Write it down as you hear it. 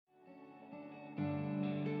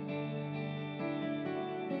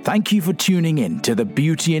Thank you for tuning in to the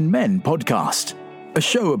Beauty in Men podcast, a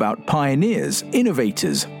show about pioneers,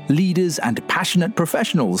 innovators, leaders, and passionate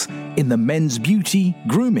professionals in the men's beauty,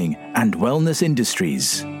 grooming, and wellness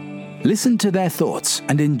industries. Listen to their thoughts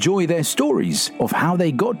and enjoy their stories of how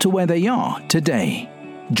they got to where they are today.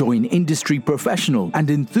 Join industry professional and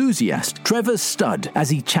enthusiast Trevor Studd as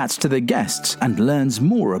he chats to the guests and learns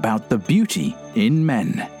more about the beauty in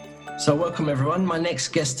men. So welcome everyone. My next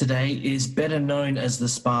guest today is better known as the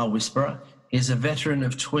Spa Whisperer. He's a veteran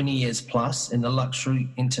of 20 years plus in the luxury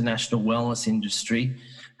international wellness industry,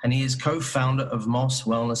 and he is co-founder of Moss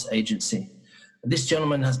Wellness Agency. This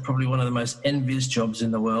gentleman has probably one of the most envious jobs in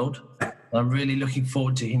the world. I'm really looking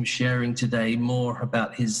forward to him sharing today more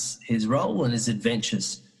about his role and his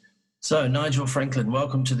adventures. So Nigel Franklin,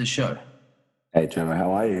 welcome to the show. Hey Trevor,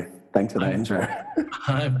 how are you? Thanks for that intro.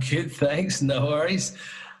 I'm good, thanks. No worries.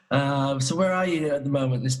 So where are you at the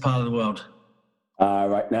moment in this part of the world?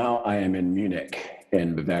 Right now I am in Munich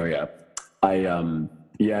in Bavaria. My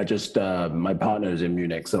partner is in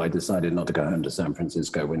Munich, so I decided not to go home to San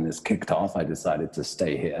Francisco. When this kicked off, I decided to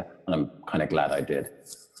stay here, and I'm kind of glad I did.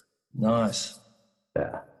 Nice.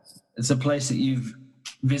 Yeah. It's a place that you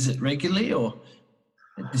visit regularly, or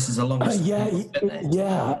this is a long time?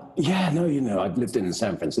 I've lived in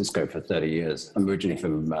San Francisco for 30 years. I'm originally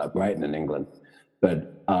from Brighton in England.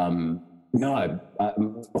 But Juan,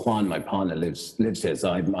 my partner, lives here,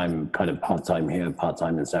 so I'm kind of part-time here,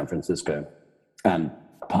 part-time in San Francisco, and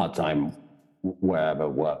part-time wherever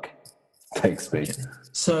work takes me. Okay.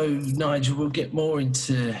 So, Nigel, we'll get more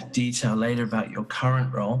into detail later about your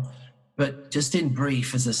current role, but just in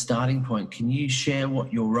brief, as a starting point, can you share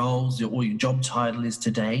what your roles or your job title is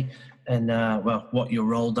today, and what your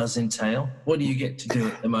role does entail? What do you get to do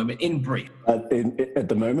at the moment, in brief? At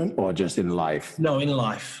the moment, or just in life? No, in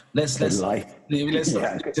life. Let's not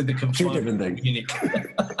stick to the confinement. Two different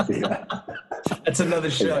things. Yeah. That's another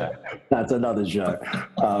show. Yeah, that's another show.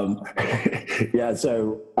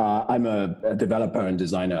 So I'm a developer and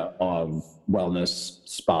designer of wellness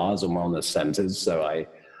spas and wellness centers. So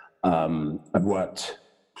I've worked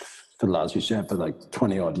for the last year for like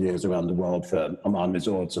 20 odd years around the world for Oman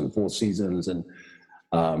Resorts and Four Seasons, and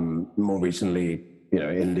more recently,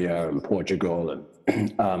 India and Portugal.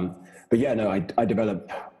 And I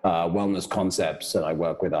develop wellness concepts, and I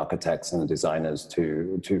work with architects and designers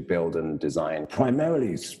to build and design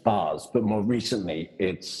primarily spas, but more recently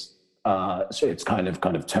it's kind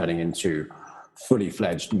of turning into fully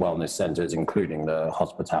fledged wellness centers, including the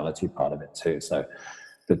hospitality part of it too. So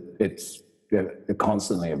it's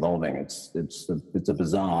constantly evolving. It's a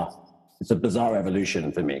bizarre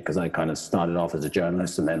evolution for me, because I kind of started off as a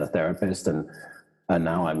journalist and then a therapist, and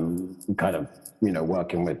now I'm kind of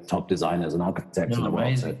working with top designers and architects in the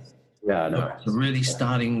world. So, So really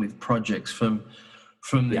starting with projects from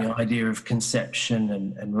the idea of conception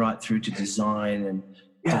and right through to design and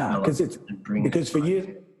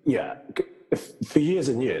for years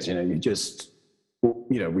and years, you just.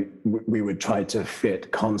 We would try to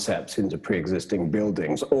fit concepts into pre-existing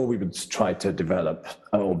buildings, or we would try to develop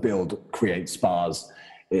or create spas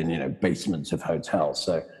in, basements of hotels.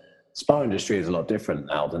 So spa industry is a lot different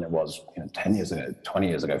now than it was 10 years ago, 20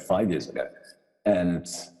 years ago, 5 years ago. And,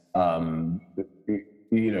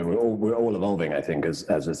 we're all evolving, I think, as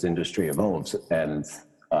this industry evolves. And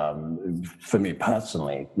for me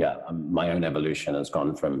personally, my own evolution has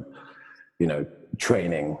gone from,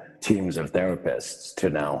 training teams of therapists to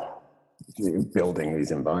now building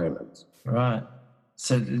these environments. Right.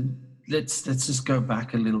 So let's just go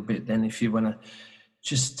back a little bit then, if you want to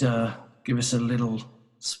just give us a little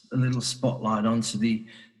spotlight onto the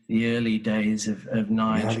early days of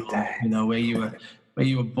Nigel. Where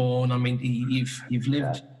you were born. I mean, you've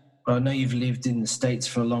lived. I know you've lived in the States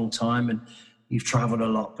for a long time and you've traveled a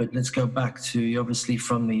lot. But let's go back to, you're obviously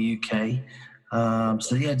from the UK.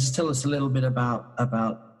 Just tell us a little bit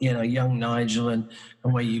about young Nigel and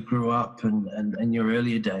where you grew up and your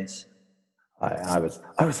earlier days. I was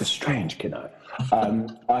a strange kid.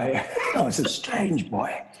 I was a strange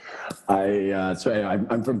boy.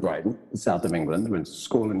 I'm from Brighton, south of England. I went to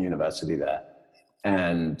school and university there,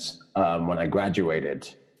 and when I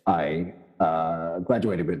graduated, I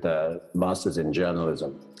graduated with a master's in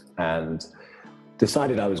journalism, and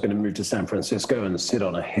decided I was going to move to San Francisco and sit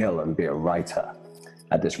on a hill and be a writer.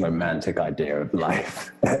 I had this romantic idea of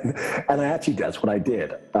life. And that's what I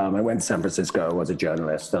did. I went to San Francisco, I was a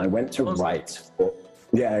journalist, and I went to write. But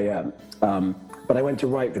I went to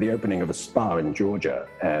write for the opening of a spa in Georgia.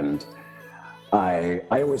 And I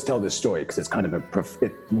always tell this story because it's kind of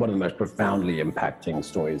one of the most profoundly impacting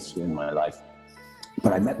stories in my life.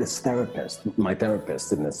 But I met my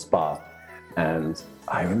therapist in this spa, And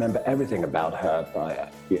I remember everything about her,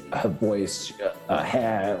 her voice, her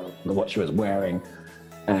hair, what she was wearing.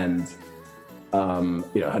 And,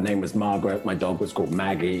 her name was Margaret. My dog was called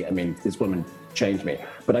Maggie. I mean, this woman changed me.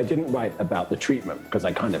 But I didn't write about the treatment because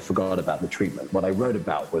I kind of forgot about the treatment. What I wrote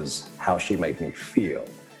about was how she made me feel.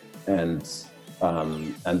 And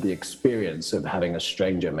the experience of having a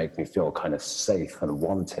stranger make me feel kind of safe and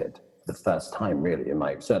wanted the first time, really,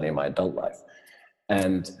 certainly in my adult life.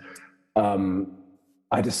 And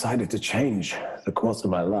I decided to change the course of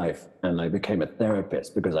my life, and I became a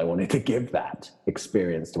therapist because I wanted to give that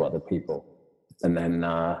experience to other people. And then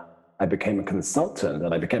I became a consultant,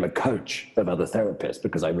 and I became a coach of other therapists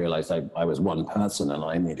because I realized I was one person and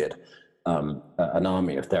I needed an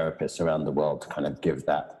army of therapists around the world to kind of give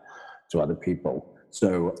that to other people.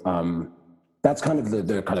 So that's kind of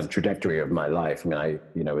the kind of trajectory of my life. I mean,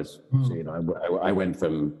 I went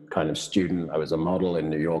from kind of student, I was a model in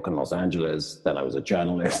New York and Los Angeles, then I was a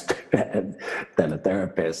journalist, and then a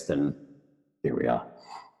therapist, and here we are.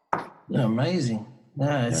 Amazing.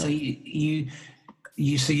 Yeah. So you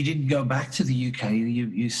didn't go back to the UK.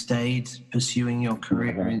 You stayed pursuing your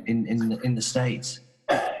career in the States.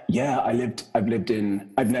 Yeah, I've lived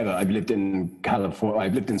in California.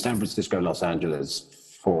 I've lived in San Francisco, Los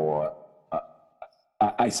Angeles for,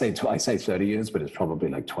 I say 30 years, but it's probably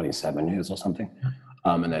like 27 years or something.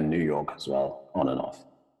 And then New York as well, on and off.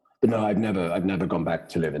 But no, I've never gone back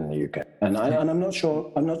to live in the UK. And I'm not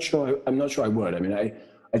sure I would. I mean,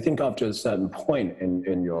 I think after a certain point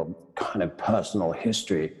in your kind of personal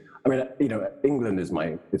history, I mean, England is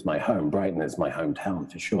my home. Brighton is my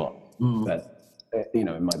hometown for sure. But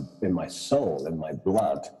in my soul, in my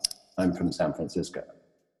blood, I'm from San Francisco.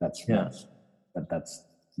 That's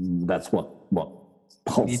what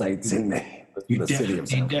pulsates in me. The city of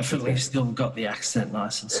San Francisco. You definitely still got the accent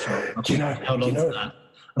nice and strong. Do you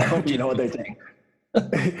know what they think?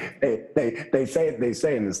 they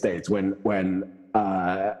say in the States when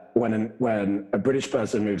a British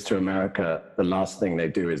person moves to America, the last thing they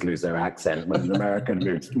do is lose their accent. When an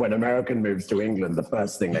American moves to England, the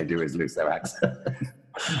first thing they do is lose their accent.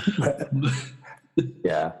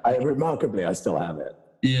 Yeah, remarkably, I still have it.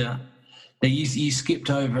 Yeah. You skipped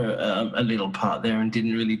over a little part there and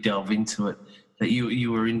didn't really delve into it. That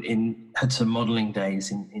you were had some modelling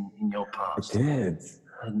days in your past. I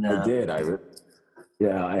did. I did.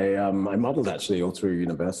 I modelled actually all through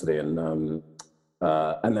university and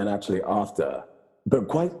then actually after, but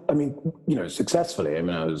successfully. I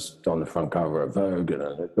mean, I was on the front cover of Vogue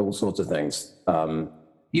and all sorts of things.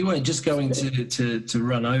 You weren't just going to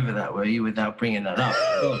run over that, were you, without bringing that up?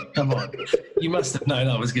 Oh, come on. You must have known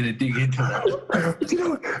I was going to dig into that. Do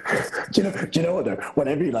you know what, though?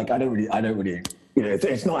 Whenever I don't really,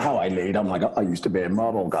 it's not how I lead. I'm like, I used to be a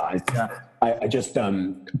model guy. Yeah. I just,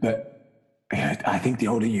 but I think the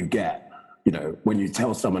older you get, when you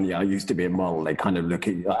tell someone, I used to be a model, they kind of look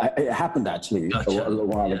at you. It happened actually a little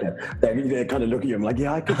while ago. They kind of look at you and like,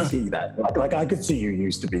 yeah, I could see that. Like I could see you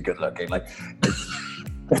used to be good looking. Like,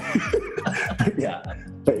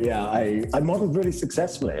 I modeled really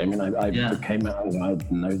successfully. I mean, I came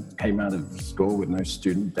out of school with no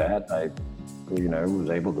student debt. I, was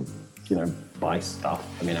able to, buy stuff.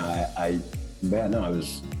 I mean, I'm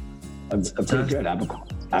pretty good.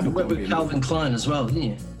 You went with Calvin Klein as well, didn't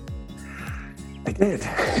you? I did.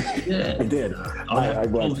 Yeah. I did. I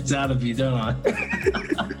pulled it out of you, don't I?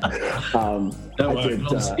 Don't worry,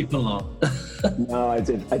 I'll skip along. No, I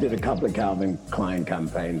did a couple of Calvin Klein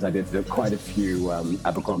campaigns. I did quite a few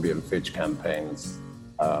Abercrombie and Fitch campaigns.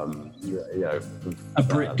 A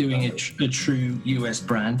Brit doing a true US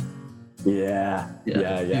brand. Yeah.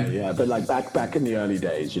 But like back in the early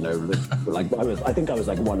days, I think I was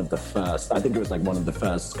like one of the first. I think it was like one of the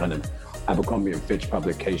first kind of Abercrombie and Fitch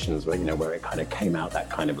publications where it kind of came out that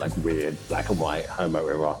kind of like weird black and white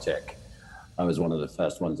homoerotic. I was one of the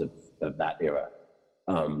first ones of that era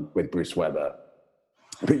with Bruce Weber.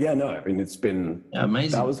 But it's been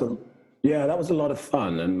amazing. That was a lot of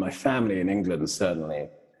fun, and my family in England certainly.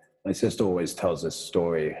 My sister always tells this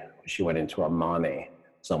story. She went into Armani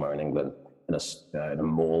somewhere in England in a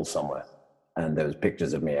mall somewhere, and there was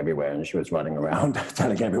pictures of me everywhere, and she was running around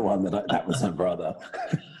telling everyone that was her brother.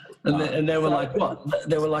 And they were like, what?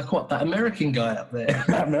 They were like, what? That American guy up there.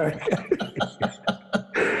 American.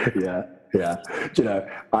 Yeah.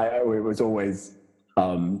 It was always,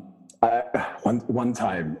 one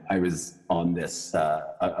time I was on this,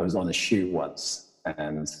 I was on a shoot once,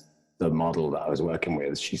 and the model that I was working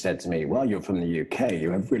with, she said to me, well, you're from the UK.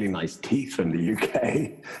 You have really nice teeth from the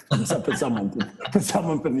UK. for someone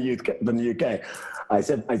from the UK. I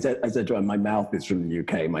said to her, my mouth is from the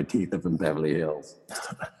UK. My teeth are from Beverly Hills.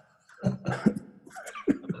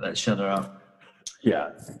 That shut her up.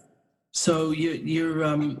 Yeah. So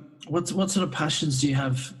you're what sort of passions do you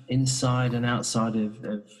have inside and outside of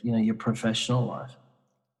your professional life?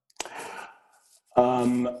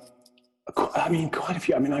 I mean, quite a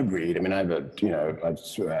few. I mean, I read. I mean, I have a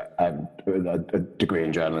degree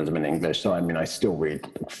in journalism in English, so I mean, I still read,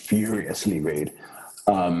 furiously read.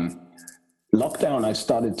 Lockdown, I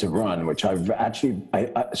started to run, which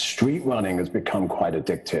street running has become quite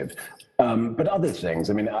addictive. But other things,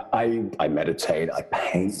 I mean, I meditate, I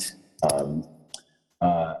paint.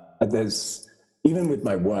 Even with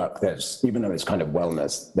my work, even though it's kind of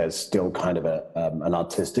wellness, there's still kind of an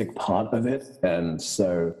artistic part of it, and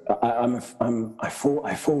so I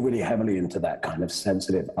fall really heavily into that kind of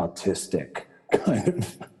sensitive, artistic kind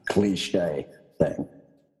of cliche thing.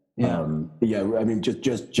 Yeah. I mean,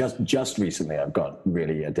 just recently, I've got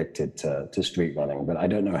really addicted to street running, but I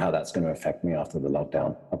don't know how that's going to affect me after the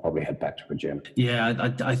lockdown. I'll probably head back to a gym. Yeah,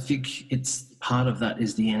 I think it's part of that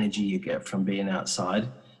is the energy you get from being outside,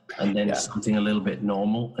 and then something a little bit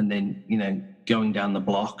normal, and then going down the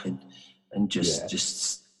block and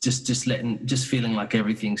just feeling like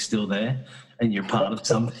everything's still there, and you're part of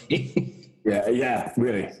something. Yeah,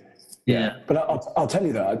 really. Yeah. But I'll tell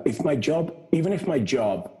you though, even if my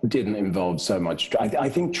job didn't involve so much, I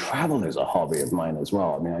think travel is a hobby of mine as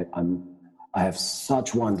well. I mean, I have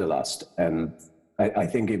such wanderlust, and I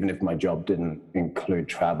think even if my job didn't include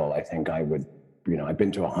travel, I think I would, I've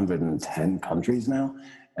been to 110 countries now,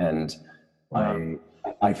 and wow.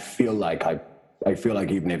 I feel like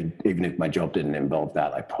even if my job didn't involve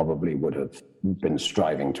that, I probably would have been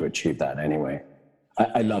striving to achieve that anyway.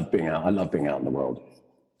 I love being out. I love being out in the world.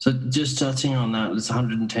 So just touching on that, it's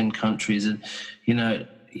 110 countries, and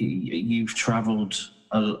you've travelled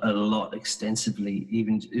a lot extensively,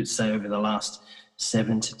 even say over the last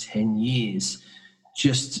 7 to 10 years.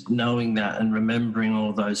 Just knowing that and remembering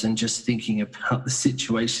all those, and just thinking about the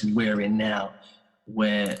situation we're in now,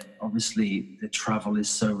 where obviously the travel is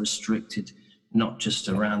so restricted, not just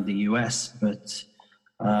around the US, but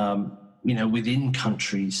within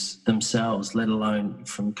countries themselves, let alone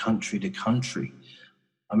from country to country.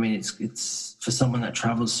 I mean, it's for someone that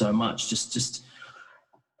travels so much, just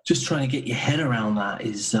trying to get your head around that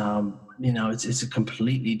is, it's a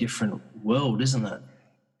completely different world, isn't it?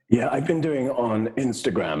 Yeah, I've been doing on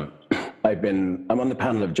Instagram. I'm on the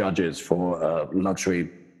panel of judges for a luxury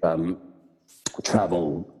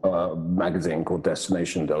travel magazine called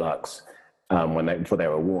Destination Deluxe for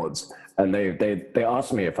their awards, and they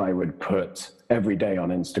asked me if I would put every day on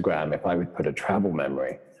Instagram if I would put a travel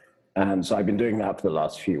memory. And so I've been doing that for the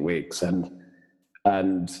last few weeks, and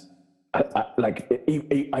I'm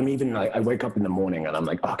even like, I wake up in the morning and I'm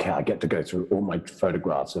like, okay, I get to go through all my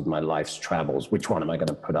photographs of my life's travels. Which one am I going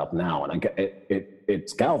to put up now? And I get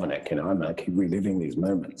it's galvanic, I'm like reliving these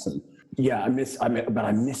moments, and I miss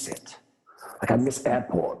it. Like I miss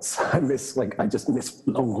airports. I just miss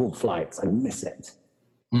long haul flights. I miss it.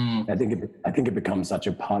 I think it becomes such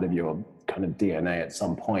a part of your kind of DNA at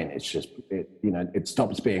some point. It's just it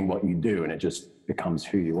stops being what you do and it just becomes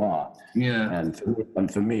who you are. Yeah. And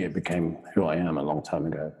for me, it became who I am a long time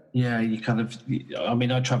ago. Yeah, you kind of. I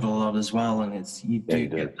mean, I travel a lot as well, and you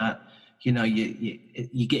get that.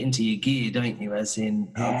 You get into your gear, don't you? As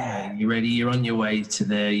in, okay, you're ready. You're on your way to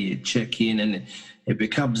there. You check in, and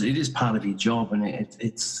it is part of your job, and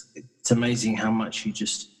it's amazing how much you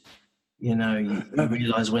just. You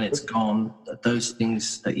realize when it's gone that those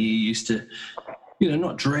things that you used to,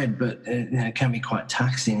 not dread, but can be quite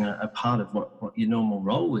taxing, a part of what your normal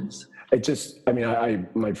role is. It just,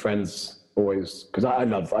 my friends always, because I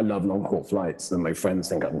love long haul flights, and my friends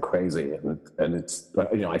think I'm crazy, and it's,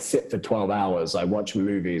 I sit for 12 hours, I watch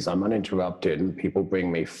movies, I'm uninterrupted, and people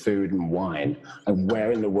bring me food and wine, and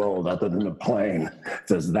where in the world other than a plane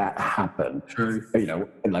does that happen? True.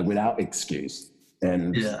 Like without excuse.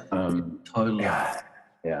 And totally.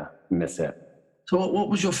 Yeah, miss it. So what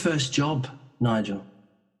was your first job, Nigel?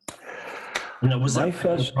 Was that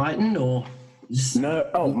first Brighton or? No.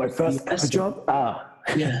 Oh, my first ever job?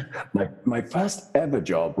 Yeah. My first ever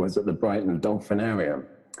job was at the Brighton Dolphinarium.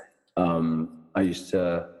 I used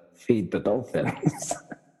to feed the dolphins.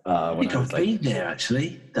 You got feed there,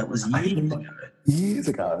 actually. That was years ago. Years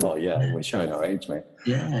ago. Oh, yeah. We're showing our age, mate.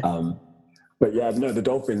 Yeah. But yeah, no, the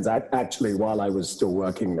dolphins, actually, while I was still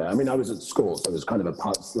working there, I was at school, so it was kind of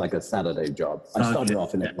like a Saturday job. I started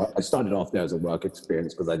off there as a work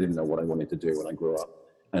experience because I didn't know what I wanted to do when I grew up.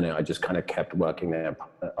 And I just kind of kept working there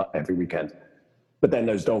every weekend. But then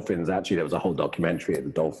those dolphins, actually, there was a whole documentary of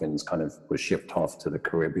the dolphins kind of was shipped off to the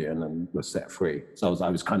Caribbean and was set free. So I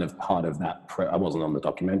was kind of part of that. I wasn't on the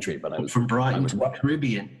documentary, but I was... From Brighton to the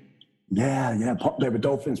Caribbean? Yeah. They were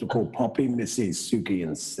dolphins were called Poppy, Missy, Suki,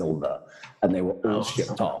 and Silver, and they were all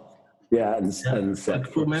shipped off. Yeah, and set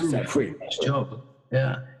free. Nice job.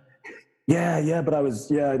 Yeah. Yeah, but I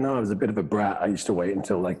was a bit of a brat. I used to wait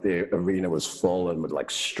until like the arena was full and would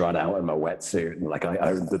like strut out in my wetsuit and like I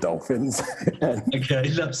owned the dolphins. Okay,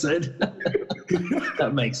 enough said.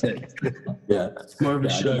 That makes sense. Yeah. More of a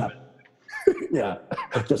show. Yeah,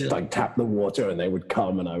 just like tap the water and they would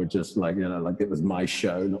come and I would just like, like it was my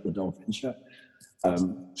show, not the dolphin show.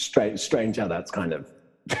 Strange how that's kind of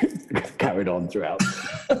carried on throughout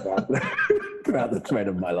the thread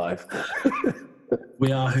of my life.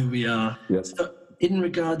 We are who we are. Yes. So in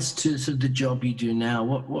regards to sort of the job you do now,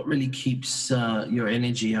 what really keeps your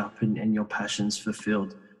energy up and your passions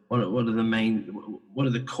fulfilled? What are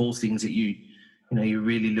the core things that you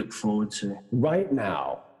really look forward to? Right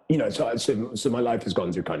now, so my life has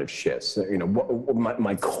gone through kind of shifts. So,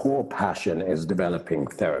 my core passion is developing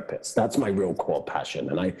therapists. That's my real core passion,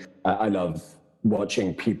 and I love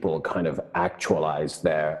watching people kind of actualize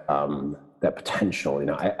their potential.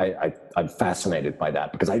 I'm fascinated by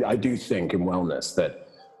that because I do think in wellness that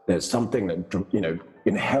there's something that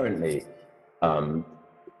inherently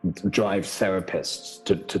drives therapists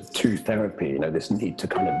to therapy. This need to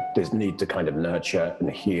kind of nurture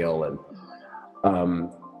and heal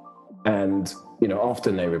and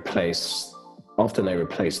often they replace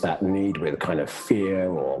that need with kind of fear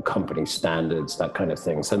or company standards, that kind of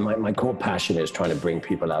thing. So my core passion is trying to bring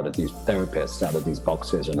people out of these therapists, out of these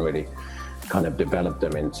boxes, and really kind of develop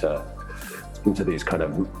them into these kind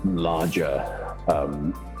of larger,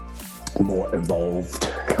 more evolved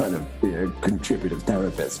kind of contributive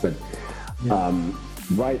therapists. But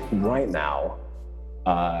right now,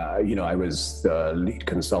 I was the lead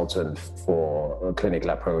consultant for Clinic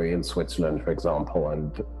La Prairie in Switzerland, for example,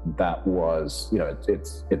 and that was,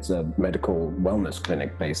 it's a medical wellness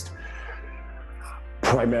clinic based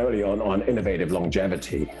primarily on innovative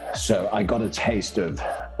longevity. So I got a taste of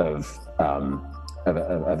a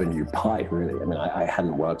new pie, really. I mean, I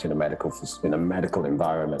hadn't worked in a medical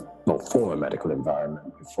environment, for a medical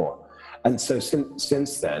environment before, and so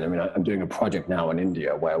since then, I mean, I'm doing a project now in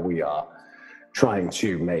India where we are trying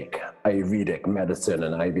to make Ayurvedic medicine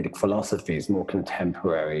and Ayurvedic philosophies more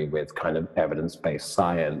contemporary with kind of evidence-based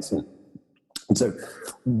science. And so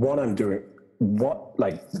what I'm doing, what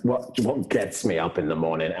gets me up in the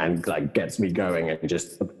morning and like gets me going and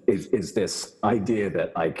just is this idea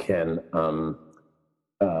that I can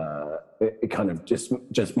kind of just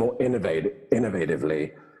more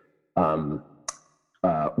innovatively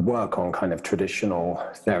work on kind of traditional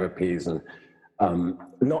therapies and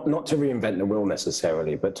not to reinvent the wheel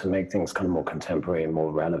necessarily, but to make things kind of more contemporary and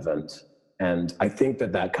more relevant. And I think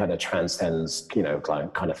that kind of transcends,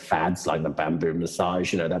 kind of fads like the bamboo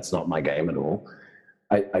massage. That's not my game at all.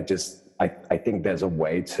 I think there's a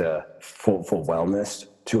way for wellness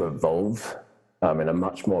to evolve in a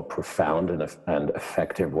much more profound and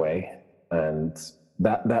effective way. And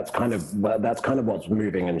that's kind of what's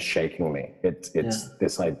moving and shaking me. It's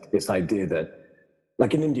this idea that,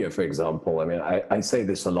 like in India, for example, I mean, I say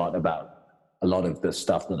this a lot about a lot of the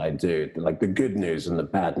stuff that I do. Like the good news and the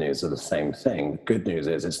bad news are the same thing. The good news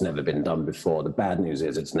is it's never been done before. The bad news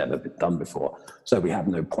is it's never been done before. So we have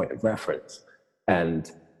no point of reference.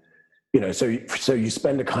 And, so you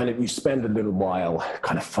spend a little while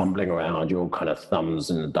kind of fumbling around, your kind of thumbs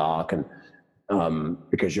in the dark, and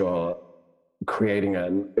because you're creating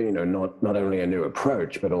not only a new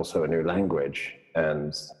approach, but also a new language.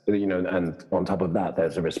 And, and on top of that,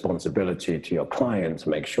 there's a responsibility to your client to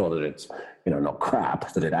make sure that it's, not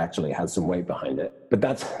crap, that it actually has some weight behind it. But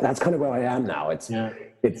that's kind of where I am now. I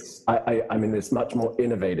mean, there's much more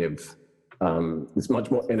innovative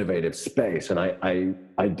space. And I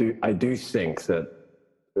do think that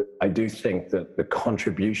the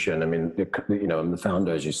contribution, I mean, I'm the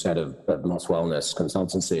founder, as you said, of Moss Wellness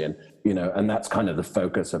Consultancy. And, and that's kind of the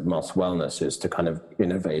focus of Moss Wellness, is to kind of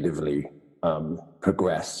innovatively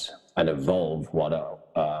progress and evolve what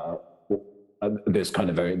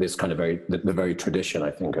the very tradition, I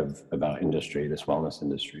think, of our industry, this wellness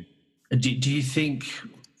industry. Do you think,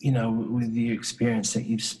 with the experience that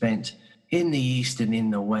you've spent in the East and in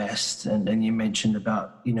the West, and you mentioned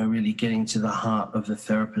about, really getting to the heart of the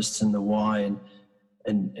therapists and the why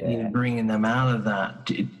and bringing them out of that,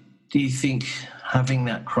 do you think having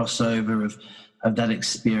that crossover of that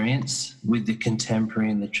experience with the contemporary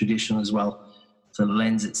and the traditional as well sort of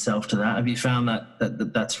lends itself to that? Have you found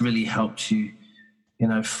that's really helped you,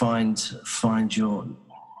 find your,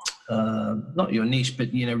 not your niche, but,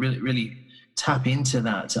 really tap into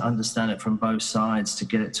that, to understand it from both sides, to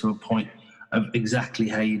get it to a point of exactly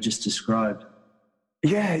how you just described?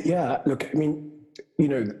 Yeah. Look, I mean, you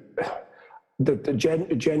know,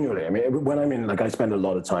 genuinely, I mean, when I'm in, like, I spend a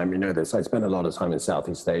lot of time, you know this, I spend a lot of time in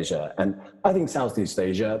Southeast Asia, and I think Southeast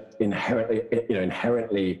Asia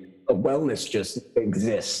inherently, wellness just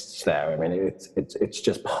exists there. I mean, it's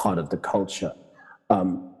just part of the culture,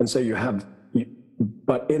 and so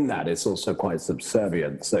but in that, it's also quite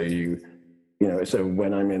subservient. So so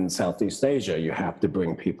when I'm in Southeast Asia, you have to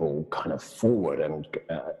bring people kind of forward, and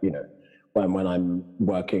when I'm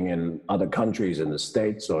working in other countries in the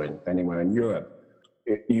States or anywhere in Europe,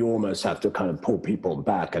 you almost have to kind of pull people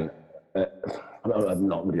back. And I'm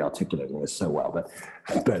not really articulating this so well, but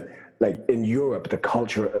like in Europe, the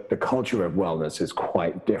culture of wellness is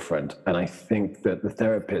quite different. And I think that the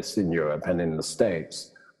therapists in Europe and in the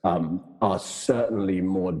States are certainly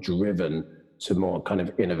more driven to more kind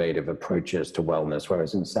of innovative approaches to wellness,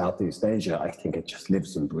 whereas in Southeast Asia, I think it just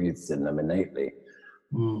lives and breathes in them innately.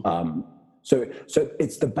 So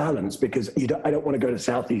it's the balance, because I don't want to go to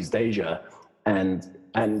Southeast Asia and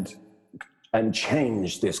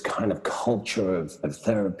change this kind of culture of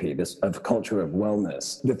therapy, this culture of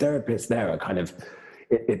wellness. The therapists there are kind of,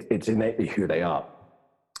 it's innately who they are.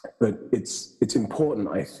 But it's important,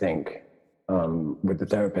 I think, with the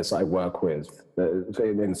therapists I work with,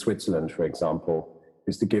 in Switzerland, for example,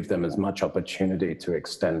 is to give them as much opportunity to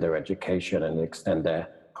extend their education and extend their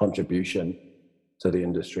contribution to the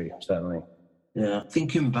industry, certainly. Yeah,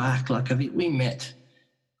 thinking back, like I think we met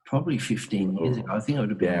probably 15 years ago. I think it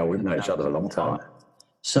would have been. Yeah, we've known each other a long time.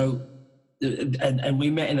 So, and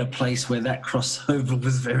we met in a place where that crossover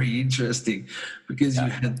was very interesting, because you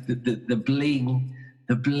had the bling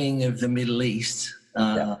of the Middle East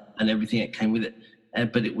and everything that came with it.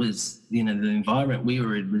 But it was, the environment we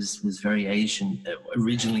were in was very Asian,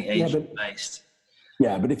 originally Asian based.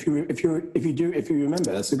 Yeah, but if you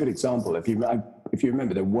remember, that's a good example. If you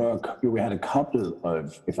remember the work, we had a couple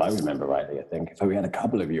of, if I remember rightly, I think, we had a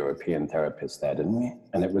couple of European therapists there, didn't we?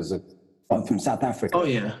 And it was from South Africa. Oh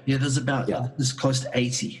yeah. There's close to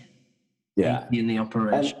 80. Yeah. 80 in the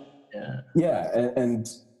operation. And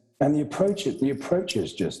the approach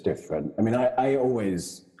is just different. I mean, I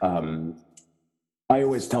always tell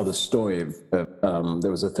the story of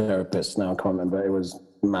there was a therapist, now I can't remember, it was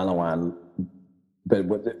Malawan.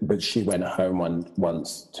 But she went home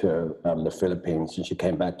once to the Philippines, and she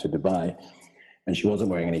came back to Dubai, and she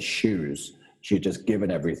wasn't wearing any shoes. She had just given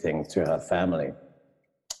everything to her family.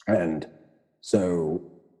 And so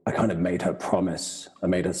I kind of made her promise. I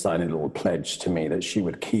made her sign a little pledge to me that she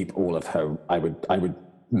would keep all of her, I would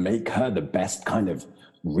make her the best kind of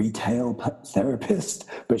retail therapist,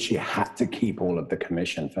 but she had to keep all of the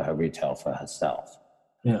commission for her retail for herself.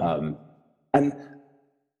 Yeah. And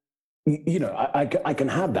I can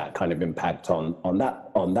have that kind of impact on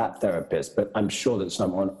that therapist, but I'm sure that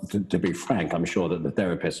someone, to be frank, I'm sure that the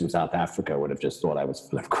therapist from South Africa would have just thought I was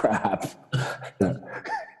full of crap.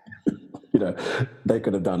 They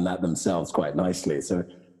could have done that themselves quite nicely. So,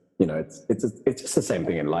 it's just the same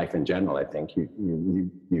thing in life in general. I think you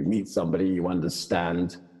meet somebody, you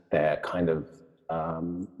understand their kind of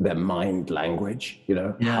their mind language,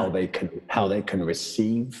 how they can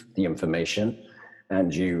receive the information,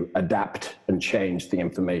 and you adapt and change the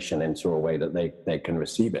information into a way that they can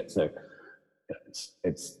receive it. So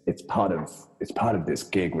it's part of this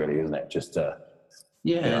gig, really, isn't it? Just I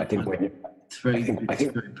think it's very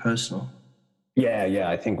personal. Yeah.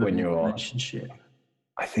 I think when you're relationship.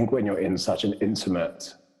 I think when you're in such an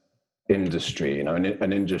intimate industry,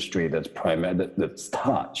 an industry that's that's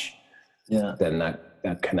touch, then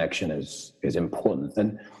that connection is important.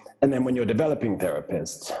 And then when you're developing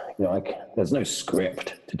therapists, there's no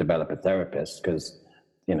script to develop a therapist, because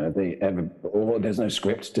there's no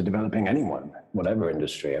script to developing anyone, whatever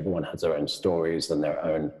industry. Everyone has their own stories and their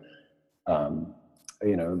own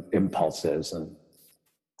impulses and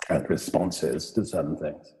responses to certain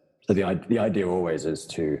things. So the idea always is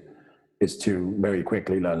to very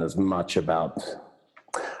quickly learn as much about,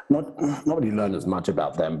 not really learn as much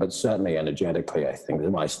about them, but certainly energetically. I think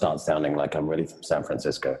that might start sounding like I'm really from San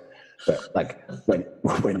Francisco, but like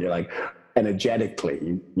when you're like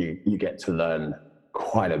energetically, you get to learn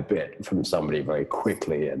quite a bit from somebody very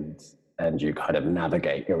quickly, and you kind of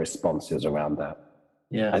navigate your responses around that.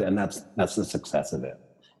 Yeah, and that's the success of it.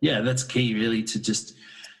 Yeah, that's key, really, to just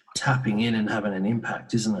tapping in and having an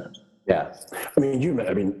impact, isn't it? Yeah,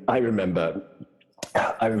 I remember.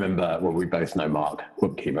 Well, we both know Mark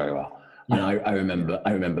Woodkey very well, and I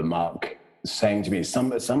remember Mark saying to me,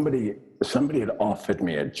 somebody had offered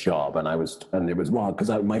me a job, and it was wild, because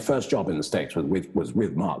my first job in the States was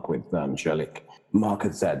with Mark, with Shirley. Mark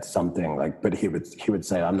had said something like, but he would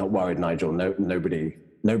say, "I'm not worried, Nigel. Nobody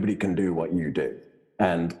can do what you do."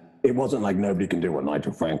 And it wasn't like nobody can do what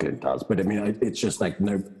Nigel Franklin does, but I mean, it's just like,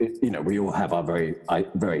 we all have our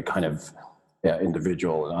very kind of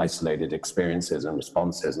individual and isolated experiences and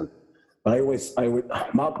responses. But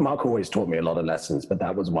Mark always taught me a lot of lessons, but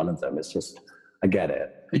that was one of them. It's just, I get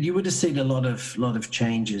it. But you would have seen a lot of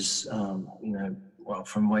changes,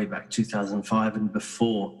 from way back 2005 and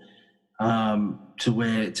before, to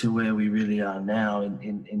where we really are now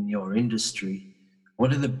in your industry.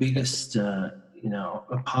 What are the biggest,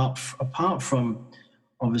 apart from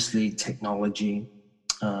obviously technology,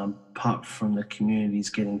 apart from the communities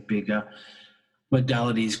getting bigger,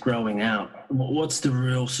 modalities growing out, what's the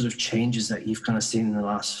real sort of changes that you've kind of seen in the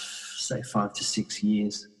last, say, 5 to 6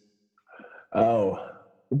 years?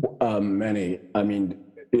 Many. I mean,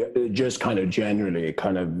 just kind of generally,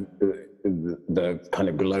 kind of the kind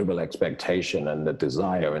of global expectation and the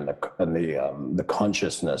desire and the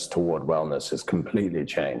consciousness toward wellness has completely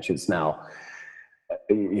changed. It's now,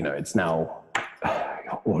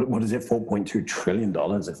 what is it? $4.2 trillion.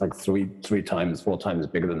 It's like four times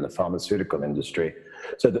bigger than the pharmaceutical industry.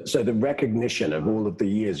 So the recognition of all of the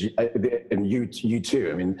years, and you too.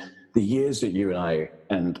 I mean, the years that you and I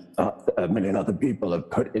and a million other people have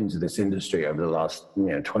put into this industry over the last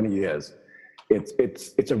 20 years,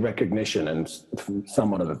 it's a recognition and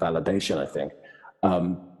somewhat of a validation, I think.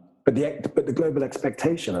 But the global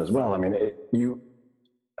expectation as well. I mean,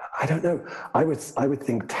 I don't know. I would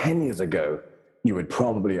think 10 years ago you would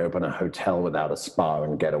probably open a hotel without a spa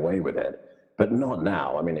and get away with it, but not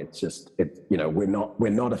now. I mean, we're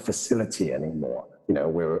not a facility anymore.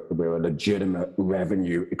 We're a legitimate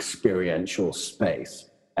revenue experiential space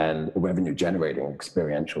and revenue generating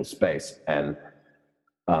experiential space. And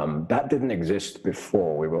that didn't exist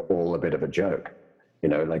before. We were all a bit of a joke.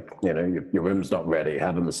 Your room's not ready,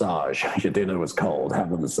 have a massage. Your dinner was cold,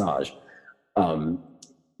 have a massage.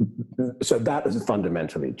 So that has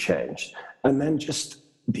fundamentally changed. And then just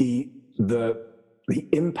the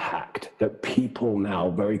impact that people now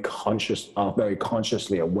are very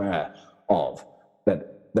consciously aware of,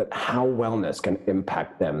 that how wellness can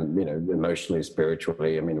impact them, emotionally,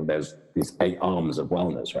 spiritually. I mean, there's these 8 arms of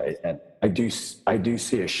wellness, right? And I do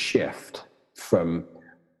see a shift from,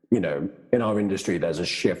 in our industry, there's a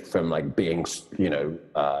shift from like being,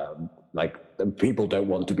 like people don't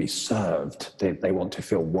want to be served. They want to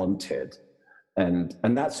feel wanted. And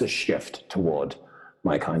that's a shift toward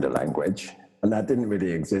my kind of language. And that didn't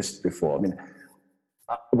really exist before. I mean,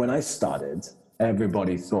 when I started,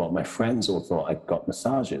 everybody thought, my friends all thought I got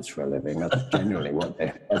massages for a living. That's genuinely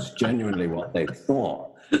what they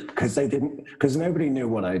thought. Because nobody knew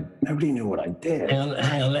what I did.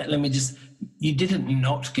 Hang on, let me just, you didn't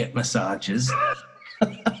not get massages.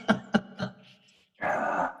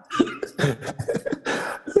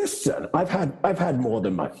 Listen, I've had more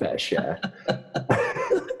than my fair share.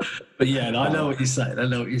 But yeah, I know what you're saying.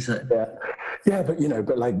 Yeah,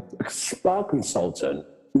 but like a spa consultant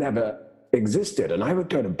never existed, and I would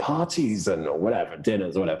go to parties and or whatever,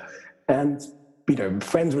 dinners or whatever, and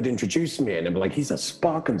friends would introduce me and they'd be like, he's a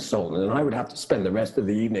spa consultant, and I would have to spend the rest of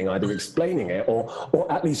the evening either explaining it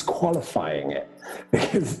or at least qualifying it.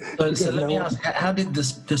 So let me ask, how did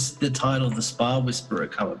the title The Spa Whisperer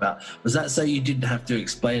come about? Was that so you didn't have to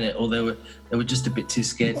explain it, or they were just a bit too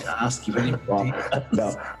scared to ask you anymore?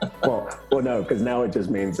 No, because now it just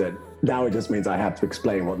means I have to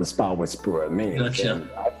explain what the Spa Whisperer means. Gotcha.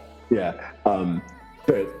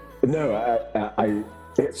 But no,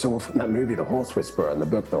 it's all from that movie, The Horse Whisperer, and the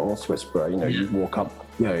book, The Horse Whisperer.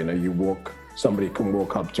 Somebody can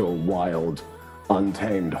walk up to a wild,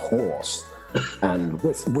 untamed horse and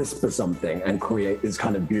whisper something and create this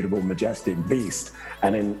kind of beautiful, majestic beast.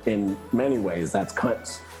 And in many ways, that's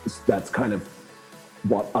kind of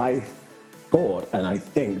what I thought, and I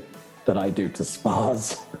think that I do to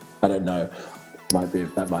spas. I don't know,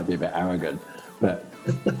 that might be a bit arrogant, but.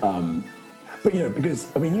 But because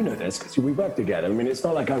I mean, this because we work together. I mean, it's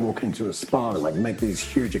not like I walk into a spa and like make these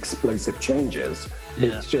huge explosive changes.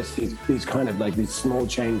 Yeah. It's just these kind of like these small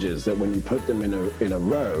changes that when you put them in a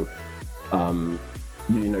row,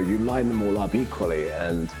 you line them all up equally,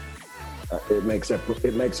 and it makes a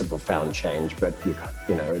profound change. But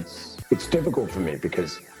it's difficult for me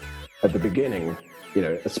because at the beginning,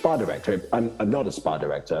 a spa director. I'm not a spa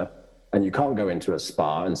director. And you can't go into a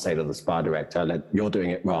spa and say to the spa director, you're doing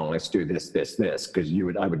it wrong, let's do this, because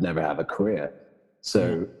I would never have a career.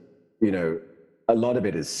 So, a lot of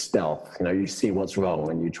it is stealth. You see what's wrong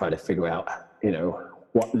and you try to figure out,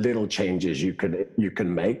 what little changes you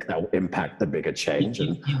can make that will impact the bigger change.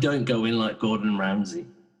 You don't go in like Gordon Ramsay.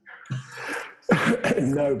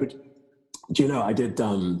 No, but I did.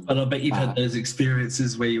 And I bet you've had those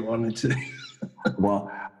experiences where you wanted to.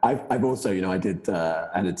 Well, I've also, I did I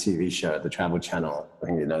had a TV show at the Travel Channel. I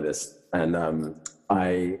think you know this, and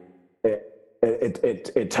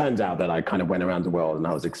it turns out that I kind of went around the world and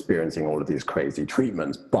I was experiencing all of these crazy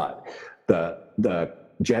treatments. But the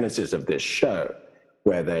genesis of this show,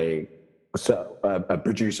 where a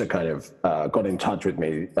producer kind of got in touch with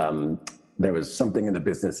me. There was something in the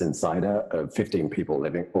Business Insider of 15 people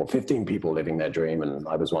living their dream, and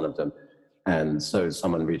I was one of them. And so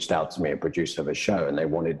someone reached out to me, a producer of a show, and they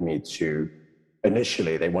wanted me to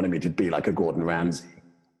be like a Gordon Ramsay.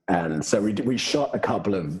 And so we shot a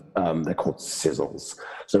couple of, they're called sizzles.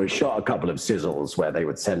 So we shot a couple of sizzles where they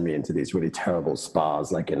would send me into these really terrible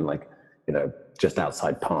spas, just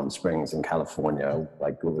outside Palm Springs in California.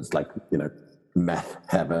 Like it was like, meth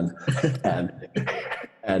heaven.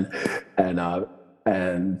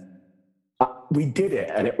 and we did it,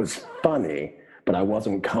 and it was funny, but I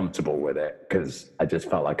wasn't comfortable with it because I just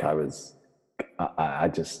felt like I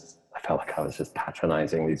felt like I was just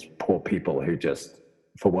patronizing these poor people who just,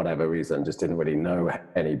 for whatever reason, just didn't really know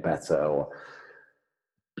any better.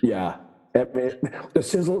 The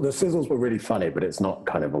sizzles were really funny, but it's not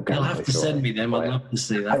kind of organic. You'll have to send me them. I'd love to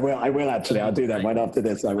see that. I will actually. I'll do that right after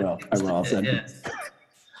this. I will. I'll send them.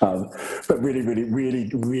 But really, really, really,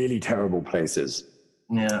 really terrible places.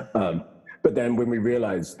 Yeah. But then when we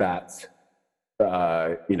realized that, we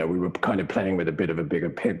were kind of playing with a bit of a bigger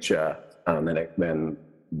picture, then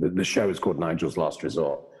the show is called Nigel's Last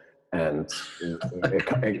Resort, and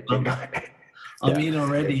I'm in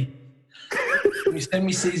already. Can you send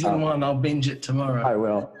me season 1? I'll binge it tomorrow. I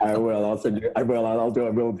will. I'll send you. I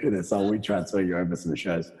will do this. I'll transfer you over some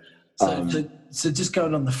shows. So just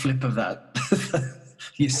going on the flip of that,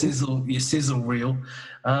 your sizzle reel.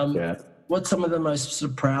 What's some of the most sort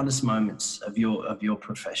of proudest moments of your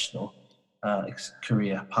professional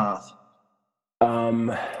career path?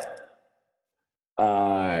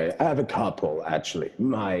 I have a couple, actually.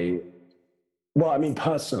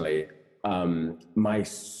 Personally, a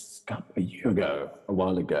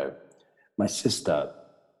while ago, my sister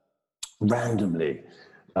randomly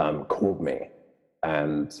called me,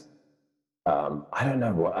 and I don't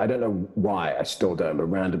know why, I still don't, but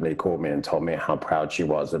randomly called me and told me how proud she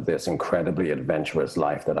was of this incredibly adventurous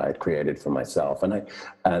life that I had created for myself.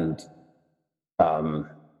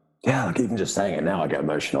 Even just saying it now, I get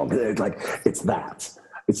emotional. It's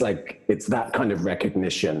that kind of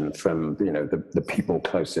recognition from, the people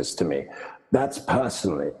closest to me. That's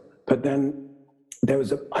personally. But then there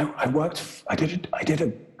was I did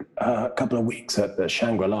a couple of weeks at the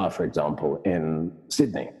Shangri-La, for example, in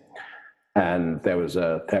Sydney. And there was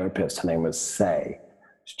a therapist, her name was Sei,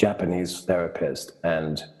 she's a Japanese therapist,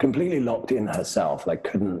 and completely locked in herself,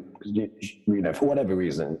 couldn't, for whatever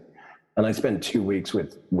reason. And I spent 2 weeks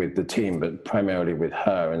with the team, but primarily with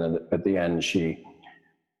her. And then at the end, she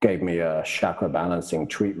gave me a chakra balancing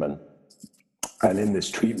treatment. And in this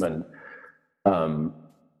treatment,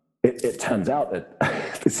 it turns out that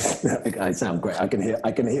I sound great. I can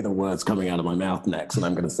hear the words coming out of my mouth next, and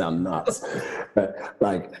I'm going to sound nuts. But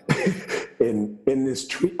in this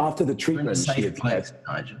after the treatment, safe place,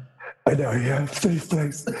 Nigel. I know, yeah, safe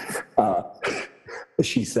place.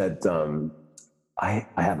 She said, I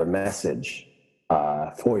have a message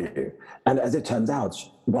for you. And as it turns out,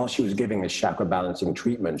 while she was giving this chakra balancing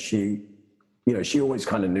treatment, she always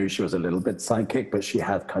kind of knew she was a little bit psychic, but she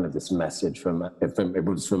had kind of this message it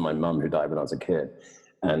was from my mum, who died when I was a kid.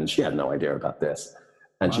 And she had no idea about this.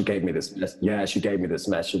 And she gave me this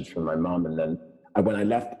message from my mum. And then when I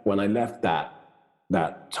left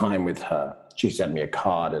that time with her, she sent me a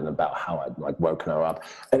card and about how I'd woken her up.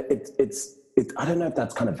 And I don't know if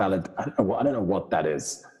that's kind of valid. I don't know what that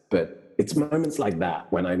is, but it's moments like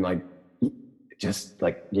that when I'm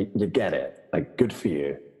you get it, good for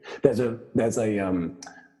you. There's a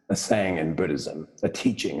saying in Buddhism, a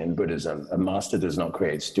teaching in Buddhism: a master does not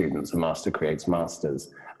create students, a master creates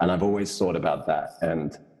masters. And I've always thought about that.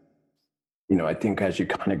 And, I think as you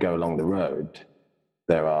kind of go along the road,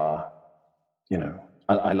 there are,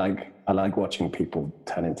 I like watching people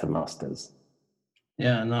turn into masters.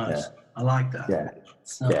 Yeah, nice. Yeah. I like that.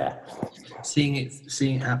 Yeah. Seeing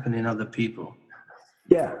it happen in other people.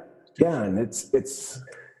 Yeah. And it's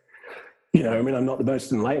I'm not the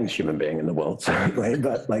most enlightened human being in the world, certainly,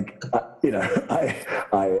 but I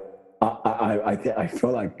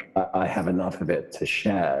feel like I have enough of it to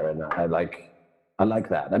share, and I like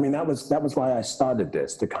that. I mean, that was why I started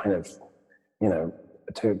this, to kind of,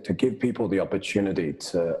 to give people the opportunity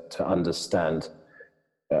to understand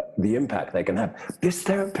the impact they can have. This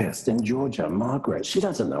therapist in Georgia, Margaret, she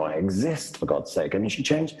doesn't know I exist, for God's sake. I mean, she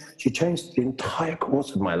changed the entire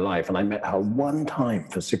course of my life, and I met her one time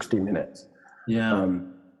for 60 minutes.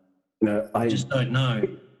 Yeah. I just don't know.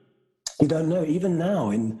 You don't know. Even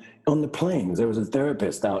now, on the planes, there was a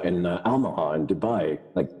therapist out in Almaha in Dubai,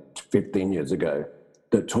 like 15 years ago,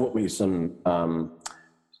 that taught me some.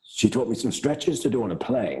 She taught me some stretches to do on a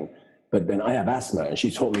plane. But then I have asthma, and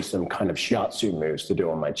she taught me some kind of shiatsu moves to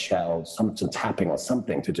do on my chest, some tapping or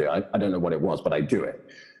something to do. I don't know what it was, but I do it.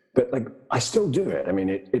 But like, I still do it. I mean,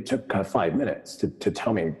 it took her 5 minutes to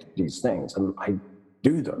tell me these things, and I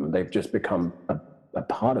do them. They've just become a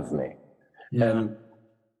part of me. Yeah.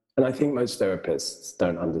 And I think most therapists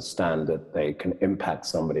don't understand that they can impact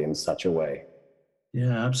somebody in such a way.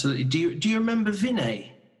 Yeah, absolutely. Do you remember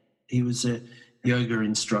Vinay? He was a yoga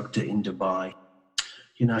instructor in Dubai.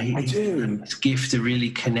 He had this gift to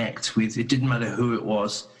really connect with. It didn't matter who it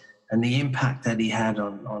was, and the impact that he had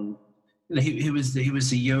on. He was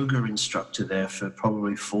a yoga instructor there for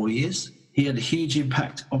probably 4 years. He had a huge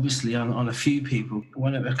impact, obviously, on a few people.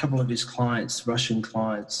 A couple of his clients, Russian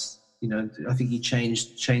clients, I think he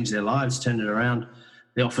changed their lives, turned it around.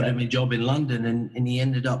 They offered him a job in London, and he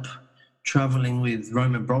ended up traveling with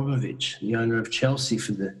Roman Abramovich, the owner of Chelsea,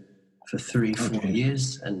 for 3-4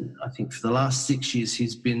 years. And I think for the last 6 years,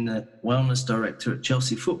 he's been the wellness director at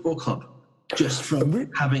Chelsea Football Club, just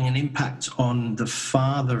from having an impact on the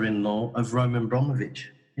father-in-law of Roman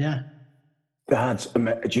Abramovich. Yeah. That's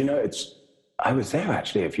amazing. I was there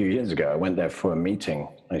actually a few years ago. I went there for a meeting.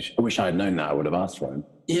 I wish I had known that. I would have asked for him.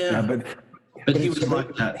 Yeah, but he was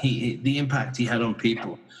like that. The impact he had on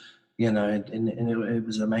people, and it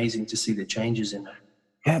was amazing to see the changes in him.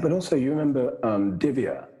 Yeah, but also you remember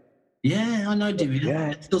Divya? Yeah, I know Divya.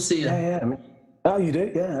 Yeah, I still see her. Yeah. I mean, oh, you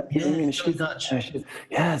do? Yeah. Yeah, I mean, she's Dutch.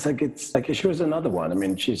 It's like she was another one. I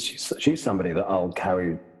mean, she's somebody that I'll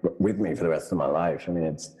carry with me for the rest of my life. I mean,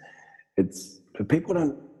 it's but people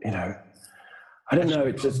don't, I don't know.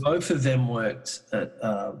 It's just both of them worked at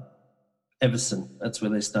Everson. That's where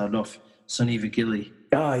they started off. Sonny Vigili.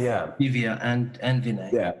 Oh yeah. Divya and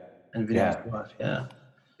Vinay. Yeah. And Vinay's wife. Yeah.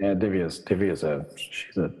 Yeah, Divya's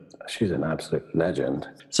she's an absolute legend.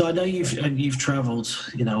 So I know you've travelled,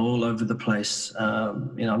 all over the place.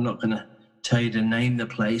 I'm not going to tell you to name the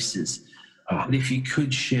places, but if you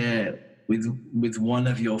could share with one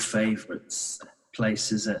of your favourites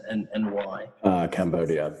places and why.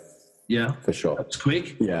 Cambodia. Yeah, for sure. That's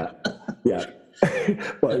quick. Yeah.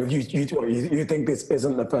 Well, you think this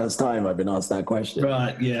isn't the first time I've been asked that question,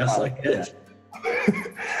 right? Yes, I guess. Yeah.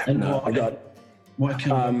 And no, why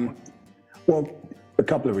well, a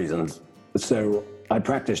couple of reasons. So I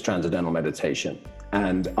practice transcendental meditation,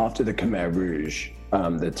 and after the Khmer Rouge,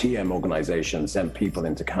 the TM organization sent people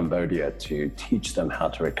into Cambodia to teach them how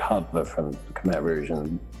to recover from the Khmer Rouge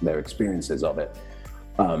and their experiences of it.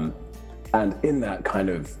 And in that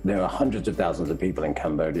there are hundreds of thousands of people in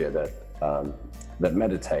Cambodia that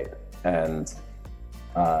meditate, and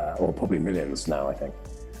or probably millions now, I think.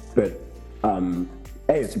 But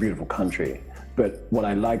it's a beautiful country. But what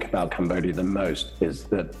I like about Cambodia the most is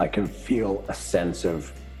that I can feel a sense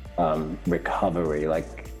of recovery,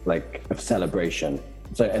 like of celebration.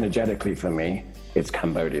 So energetically for me, it's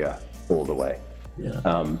Cambodia all the way.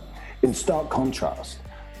 Yeah. In stark contrast,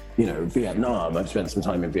 Vietnam, I've spent some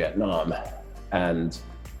time in Vietnam, and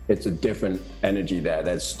it's a different energy there.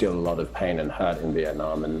 There's still a lot of pain and hurt in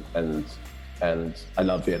Vietnam, and I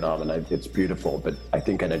love Vietnam, and it's beautiful, but I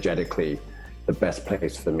think energetically, the best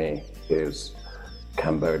place for me is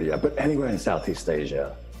Cambodia, but anywhere in Southeast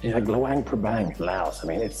Asia, like Luang Prabang, Laos. I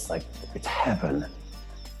mean, it's heaven.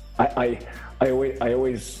 I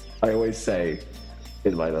always say,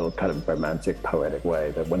 in my little kind of romantic, poetic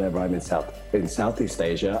way, that whenever I'm in Southeast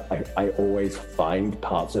Asia, I always find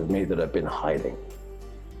parts of me that have been hiding.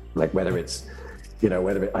 Like whether it's,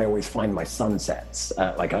 I always find my sunsets.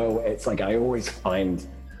 I always find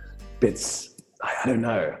bits. I don't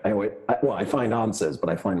know. I find answers, but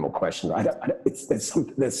I find more questions.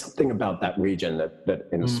 There's something about that region that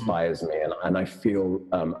inspires me, and I feel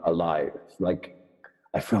alive. Like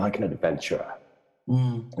I feel like an adventurer.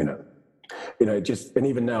 And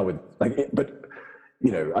even now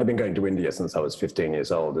I've been going to India since I was 15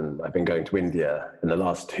 years old, and I've been going to India in the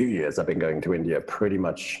last 2 years. I've been going to India pretty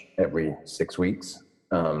much every 6 weeks.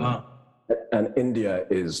 And India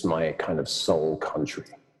is my kind of soul country.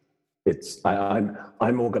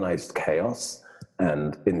 I'm organized chaos,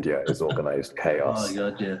 and India is organized chaos. Oh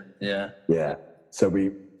God, yeah. Yeah. So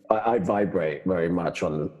I vibrate very much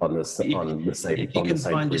on the same. If you can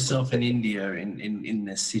find yourself in India in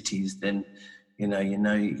the cities, then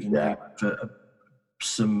for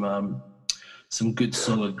some good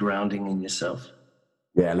solid grounding in yourself.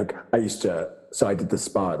 Yeah. Look, I did the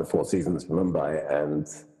spa at the Four Seasons in Mumbai, and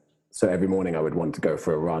so every morning I would want to go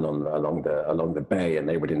for a run along the bay, and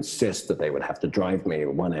they would insist that they would have to drive me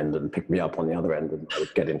at one end and pick me up on the other end, and I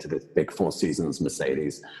would get into this big Four Seasons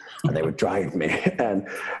Mercedes, and they would drive me,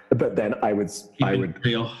 but then I would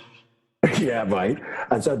yeah, right.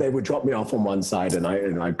 And so they would drop me off on one side, and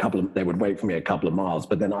they would wait for me a couple of miles,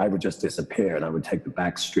 but then I would just disappear, and I would take the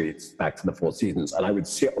back streets back to the Four Seasons, and I would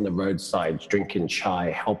sit on the roadsides drinking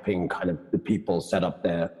chai, helping kind of the people set up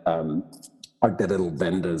their like their little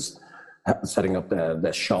vendors, setting up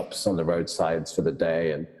their shops on the roadsides for the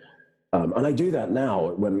day, and I do that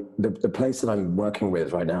now. When the place that I'm working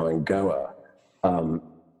with right now in Goa,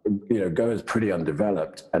 Goa is pretty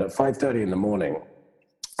undeveloped, and at 5:30 in the morning.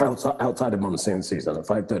 Outside of monsoon season, at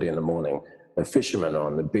 5:30 in the morning, the fishermen are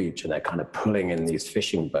on the beach and they're kind of pulling in these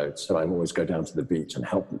fishing boats. So I always go down to the beach and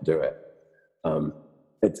help them do it.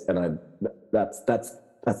 That's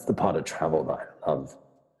the part of travel that I love.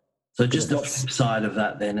 So just the flip side of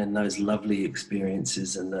that, then, and those lovely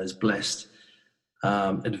experiences and those blessed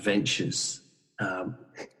adventures.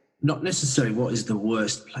 Not necessarily what is the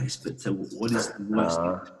worst place, but what is the worst.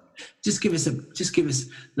 Just give us.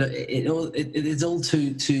 It's all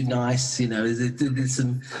too nice, you know. There's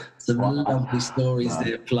some lovely stories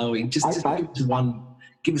there flowing. Just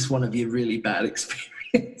give us one of your really bad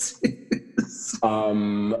experiences.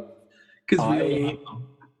 Because I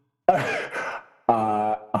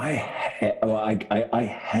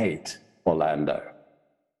hate Orlando.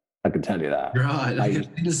 I can tell you that. Right, I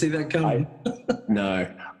didn't see that coming. No.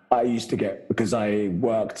 I used to because I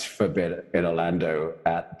worked for a bit in Orlando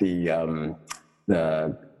at some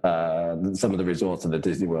of the resorts in the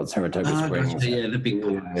Disney World, Saratoga Springs. Gotcha, yeah, the big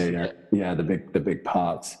parks. Yeah, the big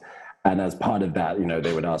parks. And as part of that,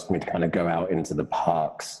 they would ask me to kind of go out into the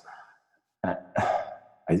parks.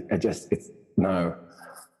 No.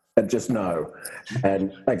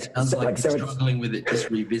 And sounds like you're struggling with it,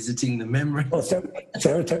 just revisiting the memory. Well,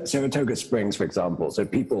 Saratoga Springs, for example. So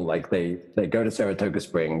people they go to Saratoga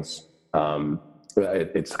Springs.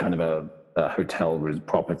 It's kind of a hotel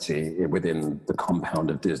property within the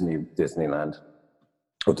compound of Disneyland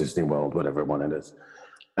or Disney World, whatever one it is,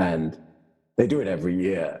 and they do it every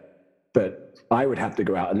year. But I would have to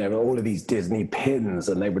go out, and there were all of these Disney pins,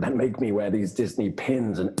 and they would make me wear these Disney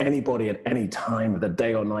pins, and anybody at any time of the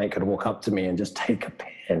day or night could walk up to me and just take a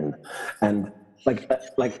pin, and and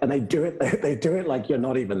they do it like you're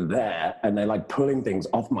not even there, and they're like pulling things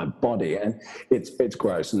off my body, and it's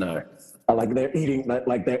gross. No, they're eating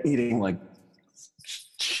like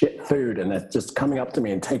shit food, and they're just coming up to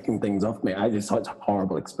me and taking things off me. It's a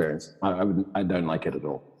horrible experience. I don't like it at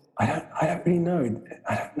all. I don't really know.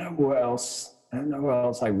 I don't know what else. I don't know what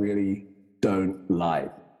else I really don't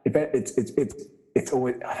like. It's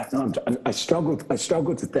always. I don't know. I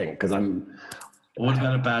struggle to think because I'm. What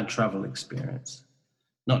about a bad travel experience?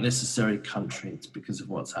 Not necessarily country. It's because of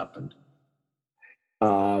what's happened.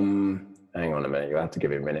 Hang on a minute. You have to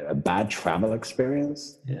give me a minute. A bad travel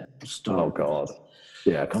experience? Yeah. Oh God.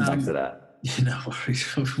 Yeah. Come back to that. No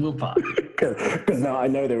worries. We'll park. Because now I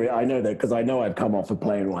know that because I know I've come off a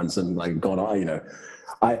plane once and gone on.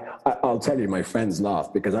 I'll tell you, my friends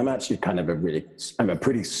laugh because I'm actually kind of I'm a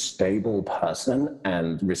pretty stable person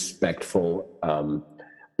and respectful.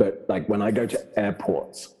 But when I go to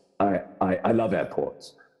airports, I love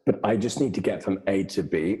airports, but I just need to get from A to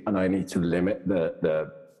B, and I need to limit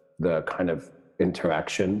the kind of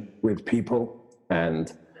interaction with people.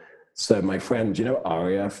 And so my friend,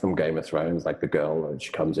 Arya from Game of Thrones, the girl, and she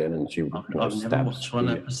comes in and she I've never watched one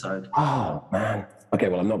episode. Oh man. Okay,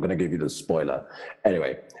 well, I'm not going to give you the spoiler.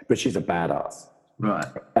 Anyway, but she's a badass. Right.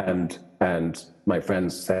 And my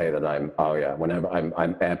friends say that I'm Arya whenever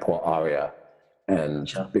I'm airport Arya, and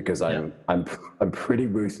because I'm pretty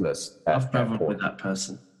ruthless at I've traveled with that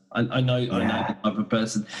person. I know the type of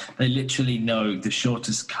person. They literally know the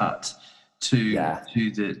shortest cut to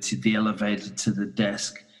the elevator to the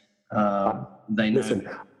desk. They know. Listen,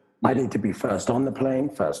 I need to be first on the plane,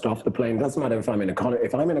 first off the plane. Doesn't matter if I'm in economy.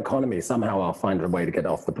 If I'm in economy, somehow I'll find a way to get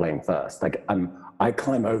off the plane first. I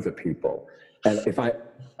climb over people, and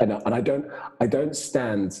I don't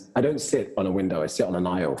sit on a window. I sit on an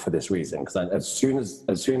aisle for this reason, because as soon as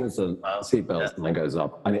the seatbelt line goes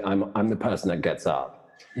up, I'm the person that gets up.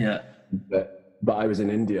 Yeah. But I was in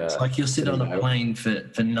India. It's like you'll sit on a plane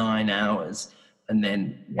for 9 hours. And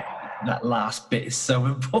then that last bit is so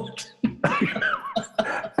important.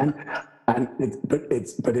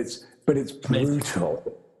 but it's brutal.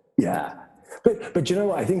 Yeah. But you know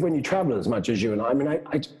what? I think when you travel as much as you and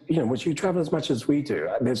when you travel as much as we do,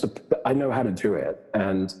 I know how to do it,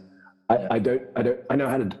 and I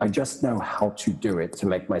just know how to do it to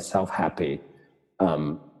make myself happy,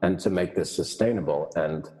 and to make this sustainable.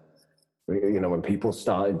 And when people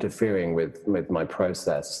start interfering with my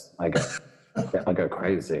process, I go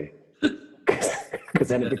crazy. Because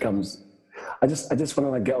then it becomes, I just want to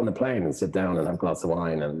like get on the plane and sit down and have a glass of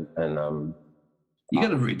wine and you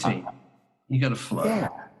got a routine, you got a flow.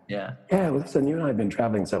 Yeah. Well, listen, you and I have been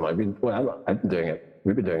traveling so much. We've been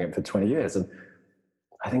doing it for 20 years, and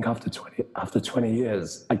I think after 20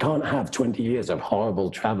 years, I can't have 20 years of horrible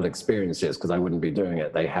travel experiences because I wouldn't be doing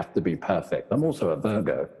it. They have to be perfect. I'm also a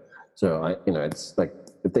Virgo, so it's like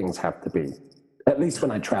things have to be. At least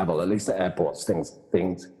when I travel, at least at airports,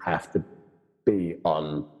 things have to be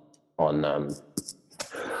on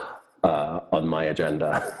my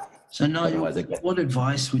agenda. So Nigel, what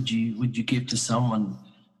advice would you give to someone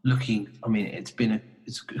looking? I mean, it's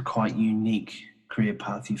a quite unique career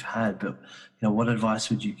path you've had, but what advice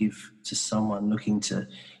would you give to someone looking to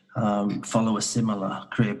follow a similar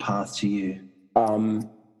career path to you?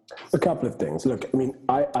 A couple of things. Look, I mean,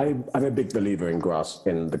 I'm a big believer in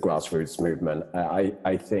the grassroots movement.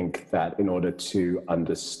 I think that in order to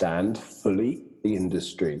understand fully the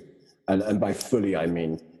industry, and by fully I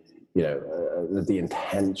mean, the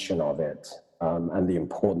intention of it and the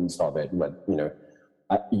importance of it, but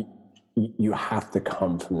you have to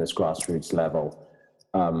come from this grassroots level.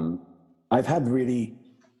 I've had really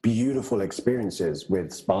beautiful experiences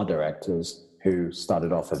with spa directors who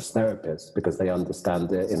started off as therapists because they understand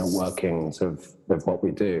the inner workings of what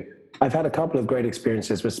we do. I've had a couple of great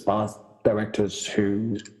experiences with spa directors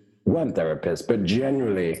who weren't therapists, but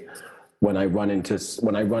generally, when I run into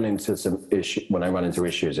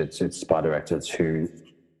issues, it's spa directors who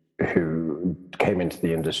came into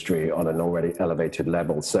the industry on an already elevated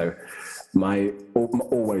level. So,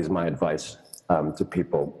 always my advice to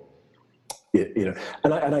people.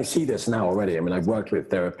 And I see this now already. I mean, I've worked with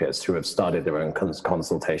therapists who have started their own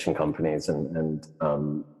consultation companies, and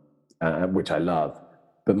which I love.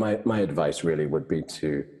 But my advice really would be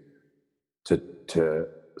to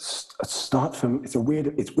start from. It's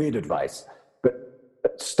weird advice, but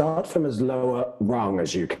start from as lower rung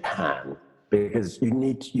as you can, because you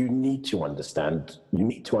need to understand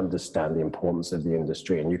the importance of the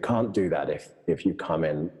industry, and you can't do that if you come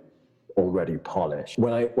in already polished.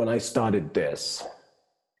 When I started this,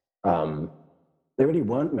 there really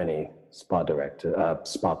weren't many spa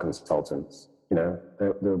consultants.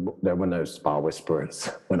 There were no spa whisperers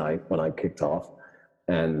when I kicked off,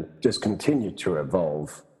 and just continued to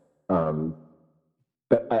evolve.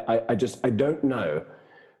 But I don't know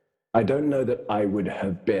that I would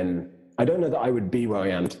have been. I don't know that I would be where I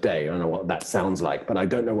am today. I don't know what that sounds like, but I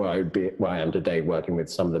don't know where I am today, working with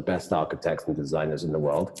some of the best architects and designers in the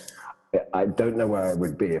world. I don't know where I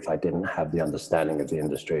would be if I didn't have the understanding of the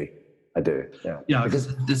industry. I do, yeah. Yeah,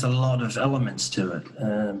 because there's a lot of elements to it.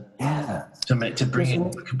 To bring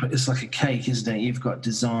it, it's like a cake, isn't it? You've got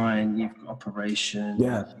design, you've got operation.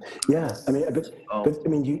 Yeah. I mean,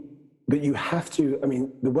 but you have to. I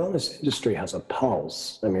mean, the wellness industry has a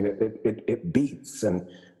pulse. I mean, it beats, and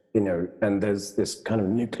and there's this kind of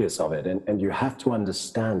nucleus of it, and you have to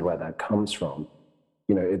understand where that comes from.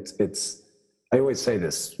 It's. I always say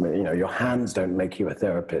this, your hands don't make you a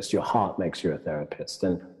therapist, your heart makes you a therapist.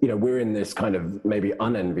 And, we're in this kind of maybe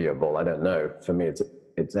unenviable, I don't know, for me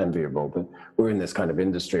it's enviable, but we're in this kind of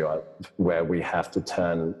industry where we have to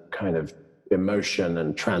turn kind of emotion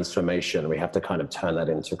and transformation, we have to kind of turn that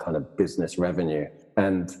into kind of business revenue.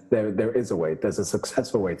 And there is a way, there's a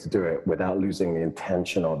successful way to do it without losing the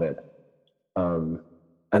intention of it. And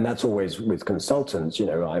that's always with consultants,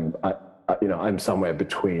 I'm somewhere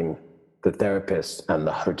between the therapist and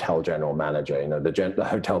the hotel general manager. The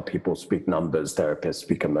hotel people speak numbers, therapists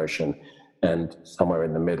speak emotion, and somewhere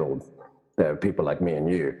in the middle, there are people like me and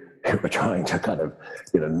you who are trying to kind of,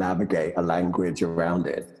 navigate a language around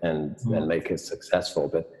it and make it successful.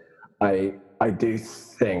 But I do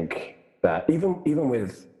think that even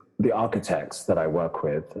with the architects that I work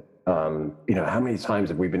with, how many times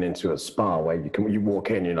have we been into a spa where you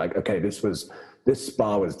walk in, you're like, okay, this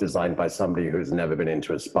spa was designed by somebody who's never been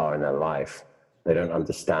into a spa in their life. They don't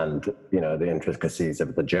understand, the intricacies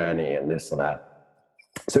of the journey and this and that.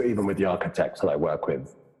 So even with the architects that I work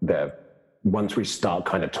with, once we start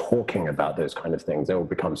kind of talking about those kind of things, they will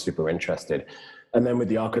become super interested. And then with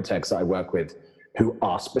the architects that I work with, who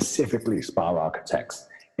are specifically spa architects,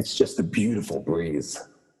 it's just a beautiful breeze.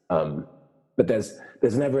 But there's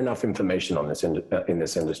never enough information on this in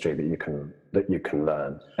this industry that you can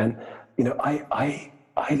learn. And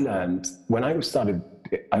I learned when I started.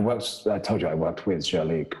 I told you I worked with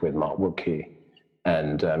Jolie, with Mark Woodkey,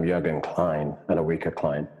 and Jürgen Klein and Ulrika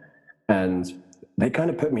Klein, and they kind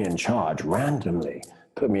of put me in charge randomly.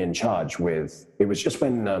 Put me in charge with. It was just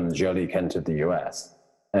when Jolie entered the US,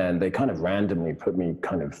 and they kind of randomly put me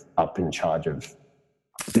kind of up in charge of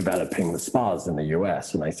developing the spas in the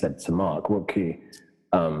US. And I said to Mark, well, Key,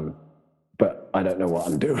 but I don't know what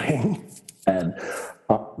I'm doing. And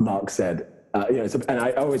Mark said, and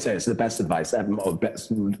I always say it's the best advice ever, or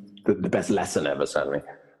the best lesson ever, certainly.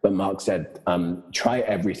 But Mark said, try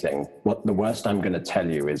everything. What the worst I'm going to tell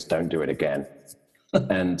you is don't do it again.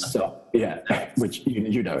 And so, which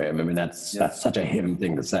you know him. I mean, that's such a him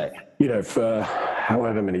thing to say. You know, for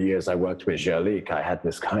however many years I worked with Jalique, I had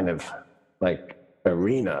this kind of like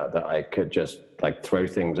arena that I could just like throw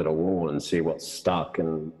things at a wall and see what stuck.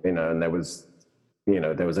 And, you know, and there was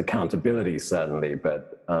accountability certainly,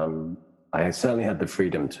 but I certainly had the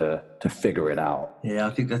freedom to figure it out. Yeah,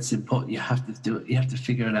 I think that's important. You have to do it. You have to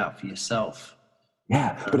figure it out for yourself.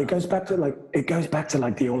 Yeah, but it goes back to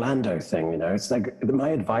like the Orlando thing, you know. It's like my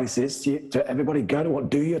advice is to everybody,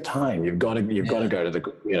 do your time. You've got to go to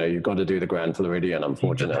you've got to do the Grand Floridian.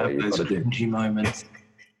 Unfortunately, you've got to do cringy moments.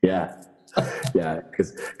 Yeah,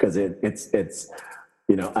 because it's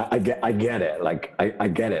you know, I get it. Like I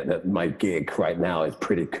get it that my gig right now is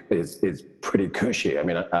pretty cushy. I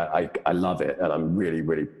mean, I love it, and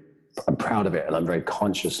I'm proud of it, and I'm very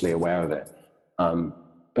consciously aware of it.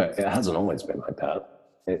 But it hasn't always been like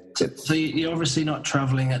that. So you're obviously not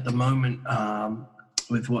traveling at the moment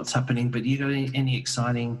with what's happening, but you got any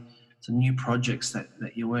exciting new projects that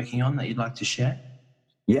you're working on that you'd like to share?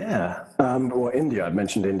 Yeah. Well, India, I've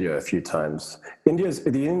mentioned India a few times.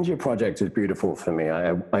 The India project is beautiful for me.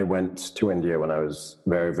 I went to India when I was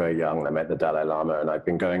very, very young, and I met the Dalai Lama, and I've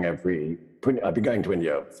been going to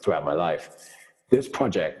India throughout my life. This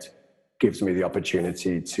project gives me the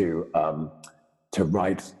opportunity to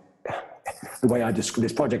write. The way I describe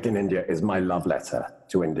this project in India is my love letter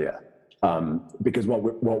to India, because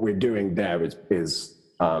what we're doing there is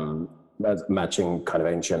matching kind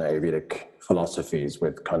of ancient Ayurvedic philosophies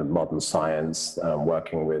with kind of modern science,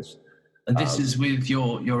 working with. And this is with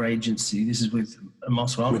your agency. This is with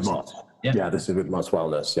Moss Wellness. With Moss. Yeah, this is with Moss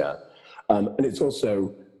Wellness. Yeah, and it's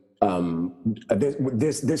also.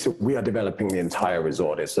 This we are developing the entire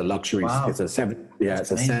resort. It's a luxury. Wow. It's a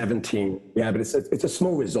 17. Yeah, but it's a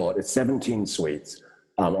small resort. It's 17 suites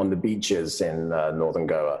on the beaches in northern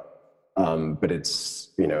Goa. But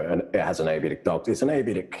it's, you know, and it has an Ayurvedic doctor. It's an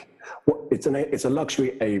Ayurvedic. It's a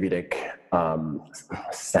luxury Ayurvedic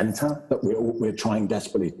center that we're trying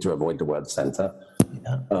desperately to avoid the word center.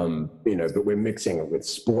 Yeah. You know, but we're mixing it with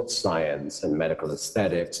sports science and medical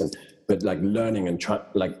aesthetics but like learning and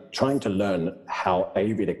trying to learn how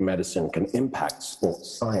Ayurvedic medicine can impact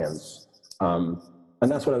sports science. And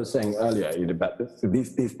that's what I was saying earlier, you know, about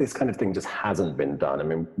this kind of thing just hasn't been done. I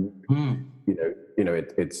mean, you know,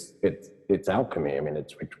 it's alchemy. I mean,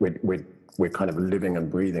 we're kind of living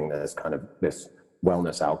and breathing this kind of this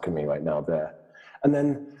wellness alchemy right now there. And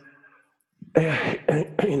then,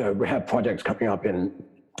 you know, we have projects coming up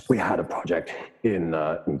we had a project in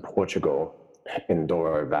Portugal, in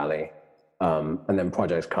Douro Valley, and then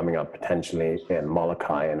projects coming up potentially in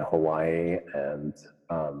Molokai in Hawaii, and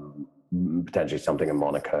potentially something in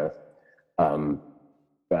Monaco. In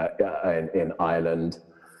Ireland,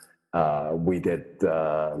 we did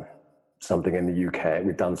something in the UK.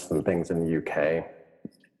 We've done some things in the UK.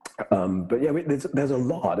 But yeah, there's a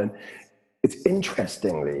lot. And it's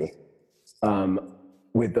interestingly,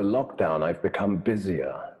 with the lockdown, I've become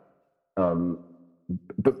busier,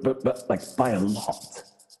 but like by a lot,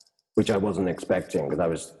 which I wasn't expecting, because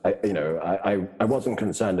I wasn't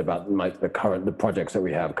concerned about the projects that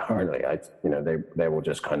we have currently. They will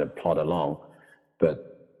just kind of plod along.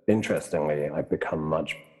 But interestingly, I've become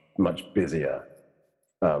much, much busier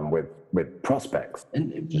with prospects.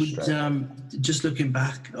 And just looking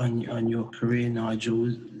back on your career, Nigel,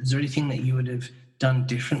 is there anything that you would have done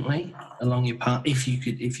differently along your path if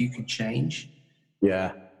you could change?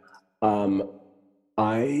 Yeah,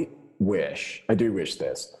 I do wish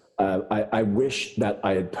this. I wish that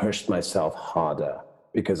I had pushed myself harder,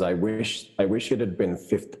 because I wish it had been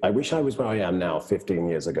I wish I was where I am now 15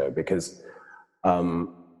 years ago, because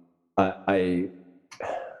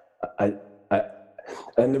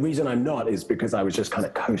and the reason I'm not is because I was just kind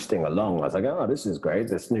of coasting along. I was like, oh, this is great,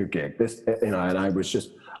 this new gig, and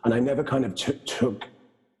I never kind of took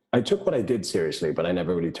what I did seriously, but I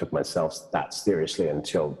never really took myself that seriously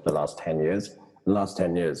until the last 10 years. In the last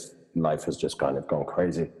 10 years, life has just kind of gone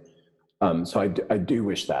crazy. So I do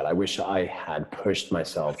wish that. I wish I had pushed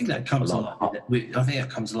myself. I think that comes a lot. I think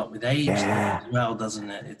that comes a lot with age as well, doesn't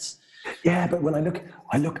it? But when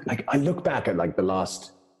I look back at like the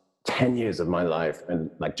last 10 years of my life,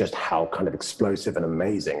 and like just how kind of explosive and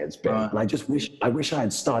amazing it's been. Right. And I wish I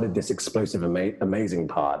had started this explosive, amazing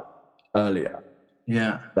part earlier.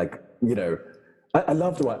 Yeah. Like, I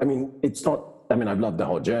love the one. I mean, it's not. I mean, I've loved the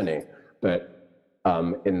whole journey, but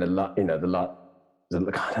in the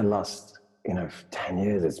kind of last 10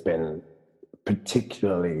 years, it's been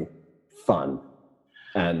particularly fun,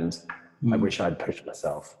 and I wish I'd pushed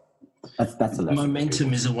myself. That's a lesson.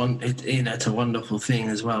 Momentum is it's a wonderful thing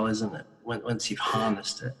as well, isn't it? Once you've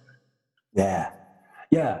harnessed it. Yeah,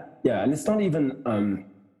 and it's not even.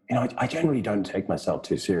 I generally don't take myself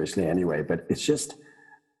too seriously anyway, but it's just,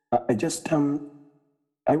 I just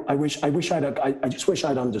wish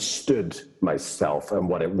I'd understood myself and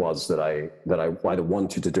what it was that I either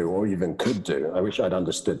wanted to do or even could do. I wish I'd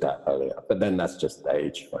understood that earlier, but then that's just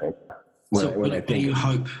age, right? What do you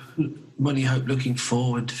hope looking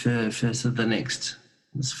forward for sort of the next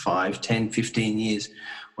 5, 10, 15 years?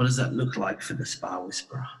 What does that look like for the Spa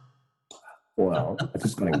Whisperer? Well, I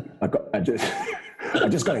just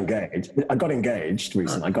got engaged. I got engaged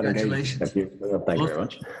recently. I got engaged. Thank you very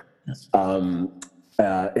much.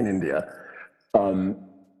 In India,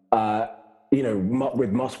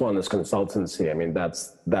 with Moss Wellness Consultancy, I mean,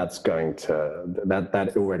 that's going to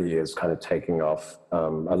that already is kind of taking off,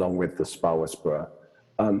 along with the Spa Whisperer.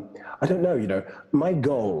 I don't know. My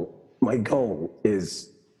goal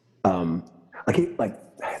is, I keep like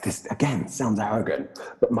this again. Sounds arrogant,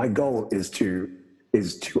 but my goal is to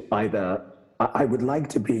either. I would like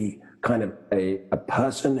to be kind of a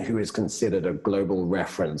person who is considered a global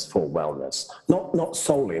reference for wellness. Not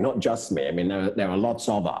solely, not just me. I mean, there are lots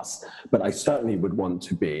of us, but I certainly would want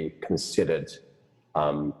to be considered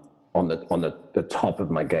on the top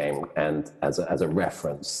of my game and as a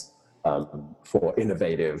reference for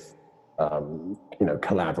innovative,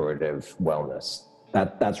 collaborative wellness.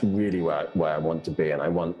 That's really where I want to be, and I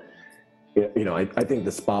want, I think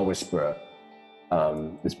the Spa Whisperer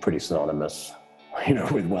is pretty synonymous,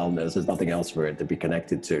 with wellness. There's nothing else for it to be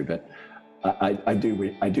connected to, but I do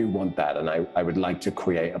want that, and I would like to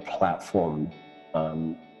create a platform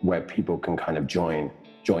where people can kind of join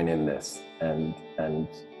in this and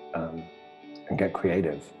get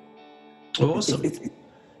creative. Awesome.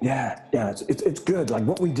 It's good. Like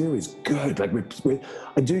what we do is good. Like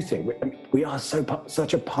I do think we are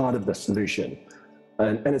such a part of the solution,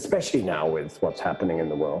 and especially now with what's happening in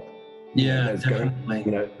the world. Yeah, definitely.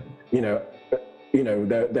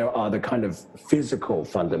 There are the kind of physical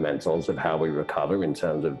fundamentals of how we recover in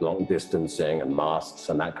terms of long distancing and masks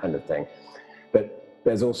and that kind of thing. But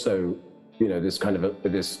there's also, this kind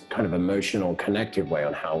of emotional, connective way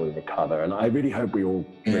on how we recover. And I really hope we all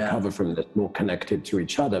recover from this more connected to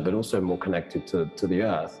each other, but also more connected to the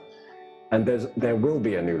earth. And there will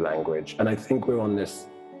be a new language. And I think we're on this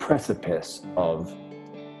precipice of.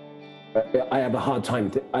 I have a hard time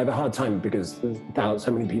because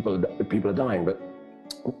so many people are dying, but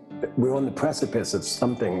we're on the precipice of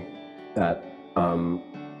something that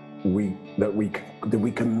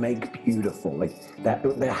we can make beautiful. Like that,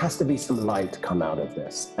 there has to be some light come out of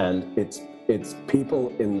this, and it's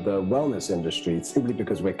people in the wellness industry simply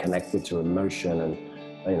because we're connected to emotion and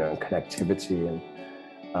connectivity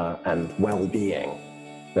and well-being.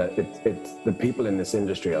 That it's the people in this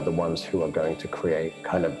industry are the ones who are going to create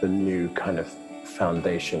kind of the new kind of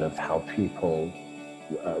foundation of how people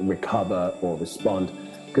recover or respond,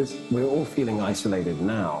 because we're all feeling isolated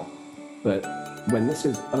now, but when this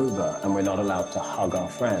is over and we're not allowed to hug our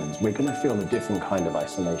friends, we're going to feel a different kind of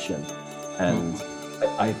isolation, and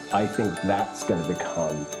I think that's going to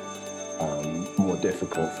become more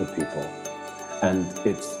difficult for people, and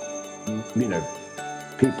it's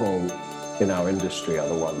people in our industry are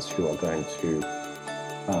the ones who are going to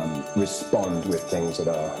respond with things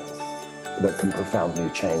that can profoundly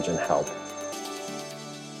change and help.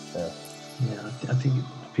 I think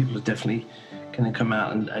people are definitely going to come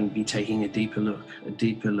out and be taking a deeper look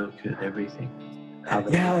at everything. I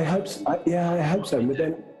hope so.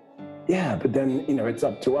 But then, it's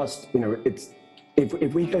up to us. It's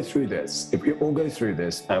if we go through this, if we all go through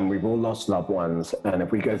this, and we've all lost loved ones, and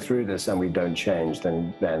if we go through this and we don't change,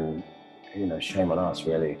 then shame on us,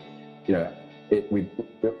 really.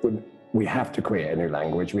 We have to create a new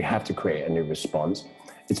language. We have to create a new response.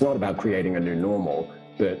 It's not about creating a new normal,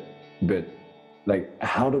 but like,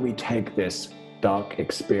 how do we take this dark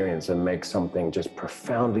experience and make something just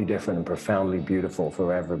profoundly different and profoundly beautiful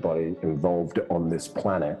for everybody involved on this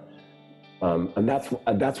planet? And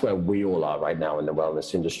that's where we all are right now in the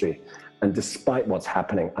wellness industry. And despite what's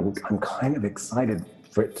happening, I'm kind of excited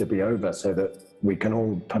for it to be over, so that we can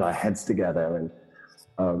all put our heads together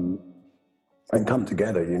and come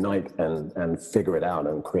together, unite, and figure it out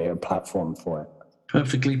and create a platform for it.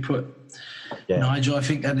 Perfectly put. Yeah. Nigel, I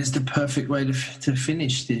think that is the perfect way to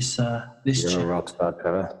finish this. You're a rock star,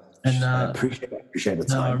 Trevor. And I appreciate the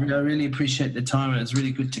time. I really appreciate the time, and it's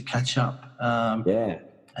really good to catch up.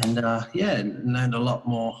 And learned a lot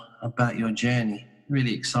more about your journey.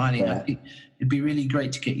 Really exciting. Yeah. I think it'd be really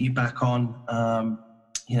great to get you back on.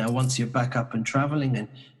 Once you're back up and traveling and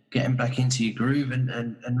getting back into your groove,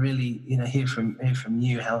 and really, hear from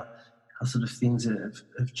you how sort of things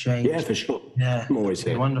have changed. Yeah, for sure. Yeah, I'm always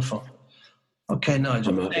here. Wonderful. Okay,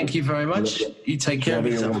 Nigel. Thank you very much. You take care of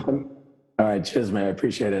yourself. All right, cheers, man. I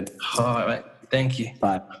appreciate it. All right, thank you.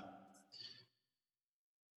 Bye.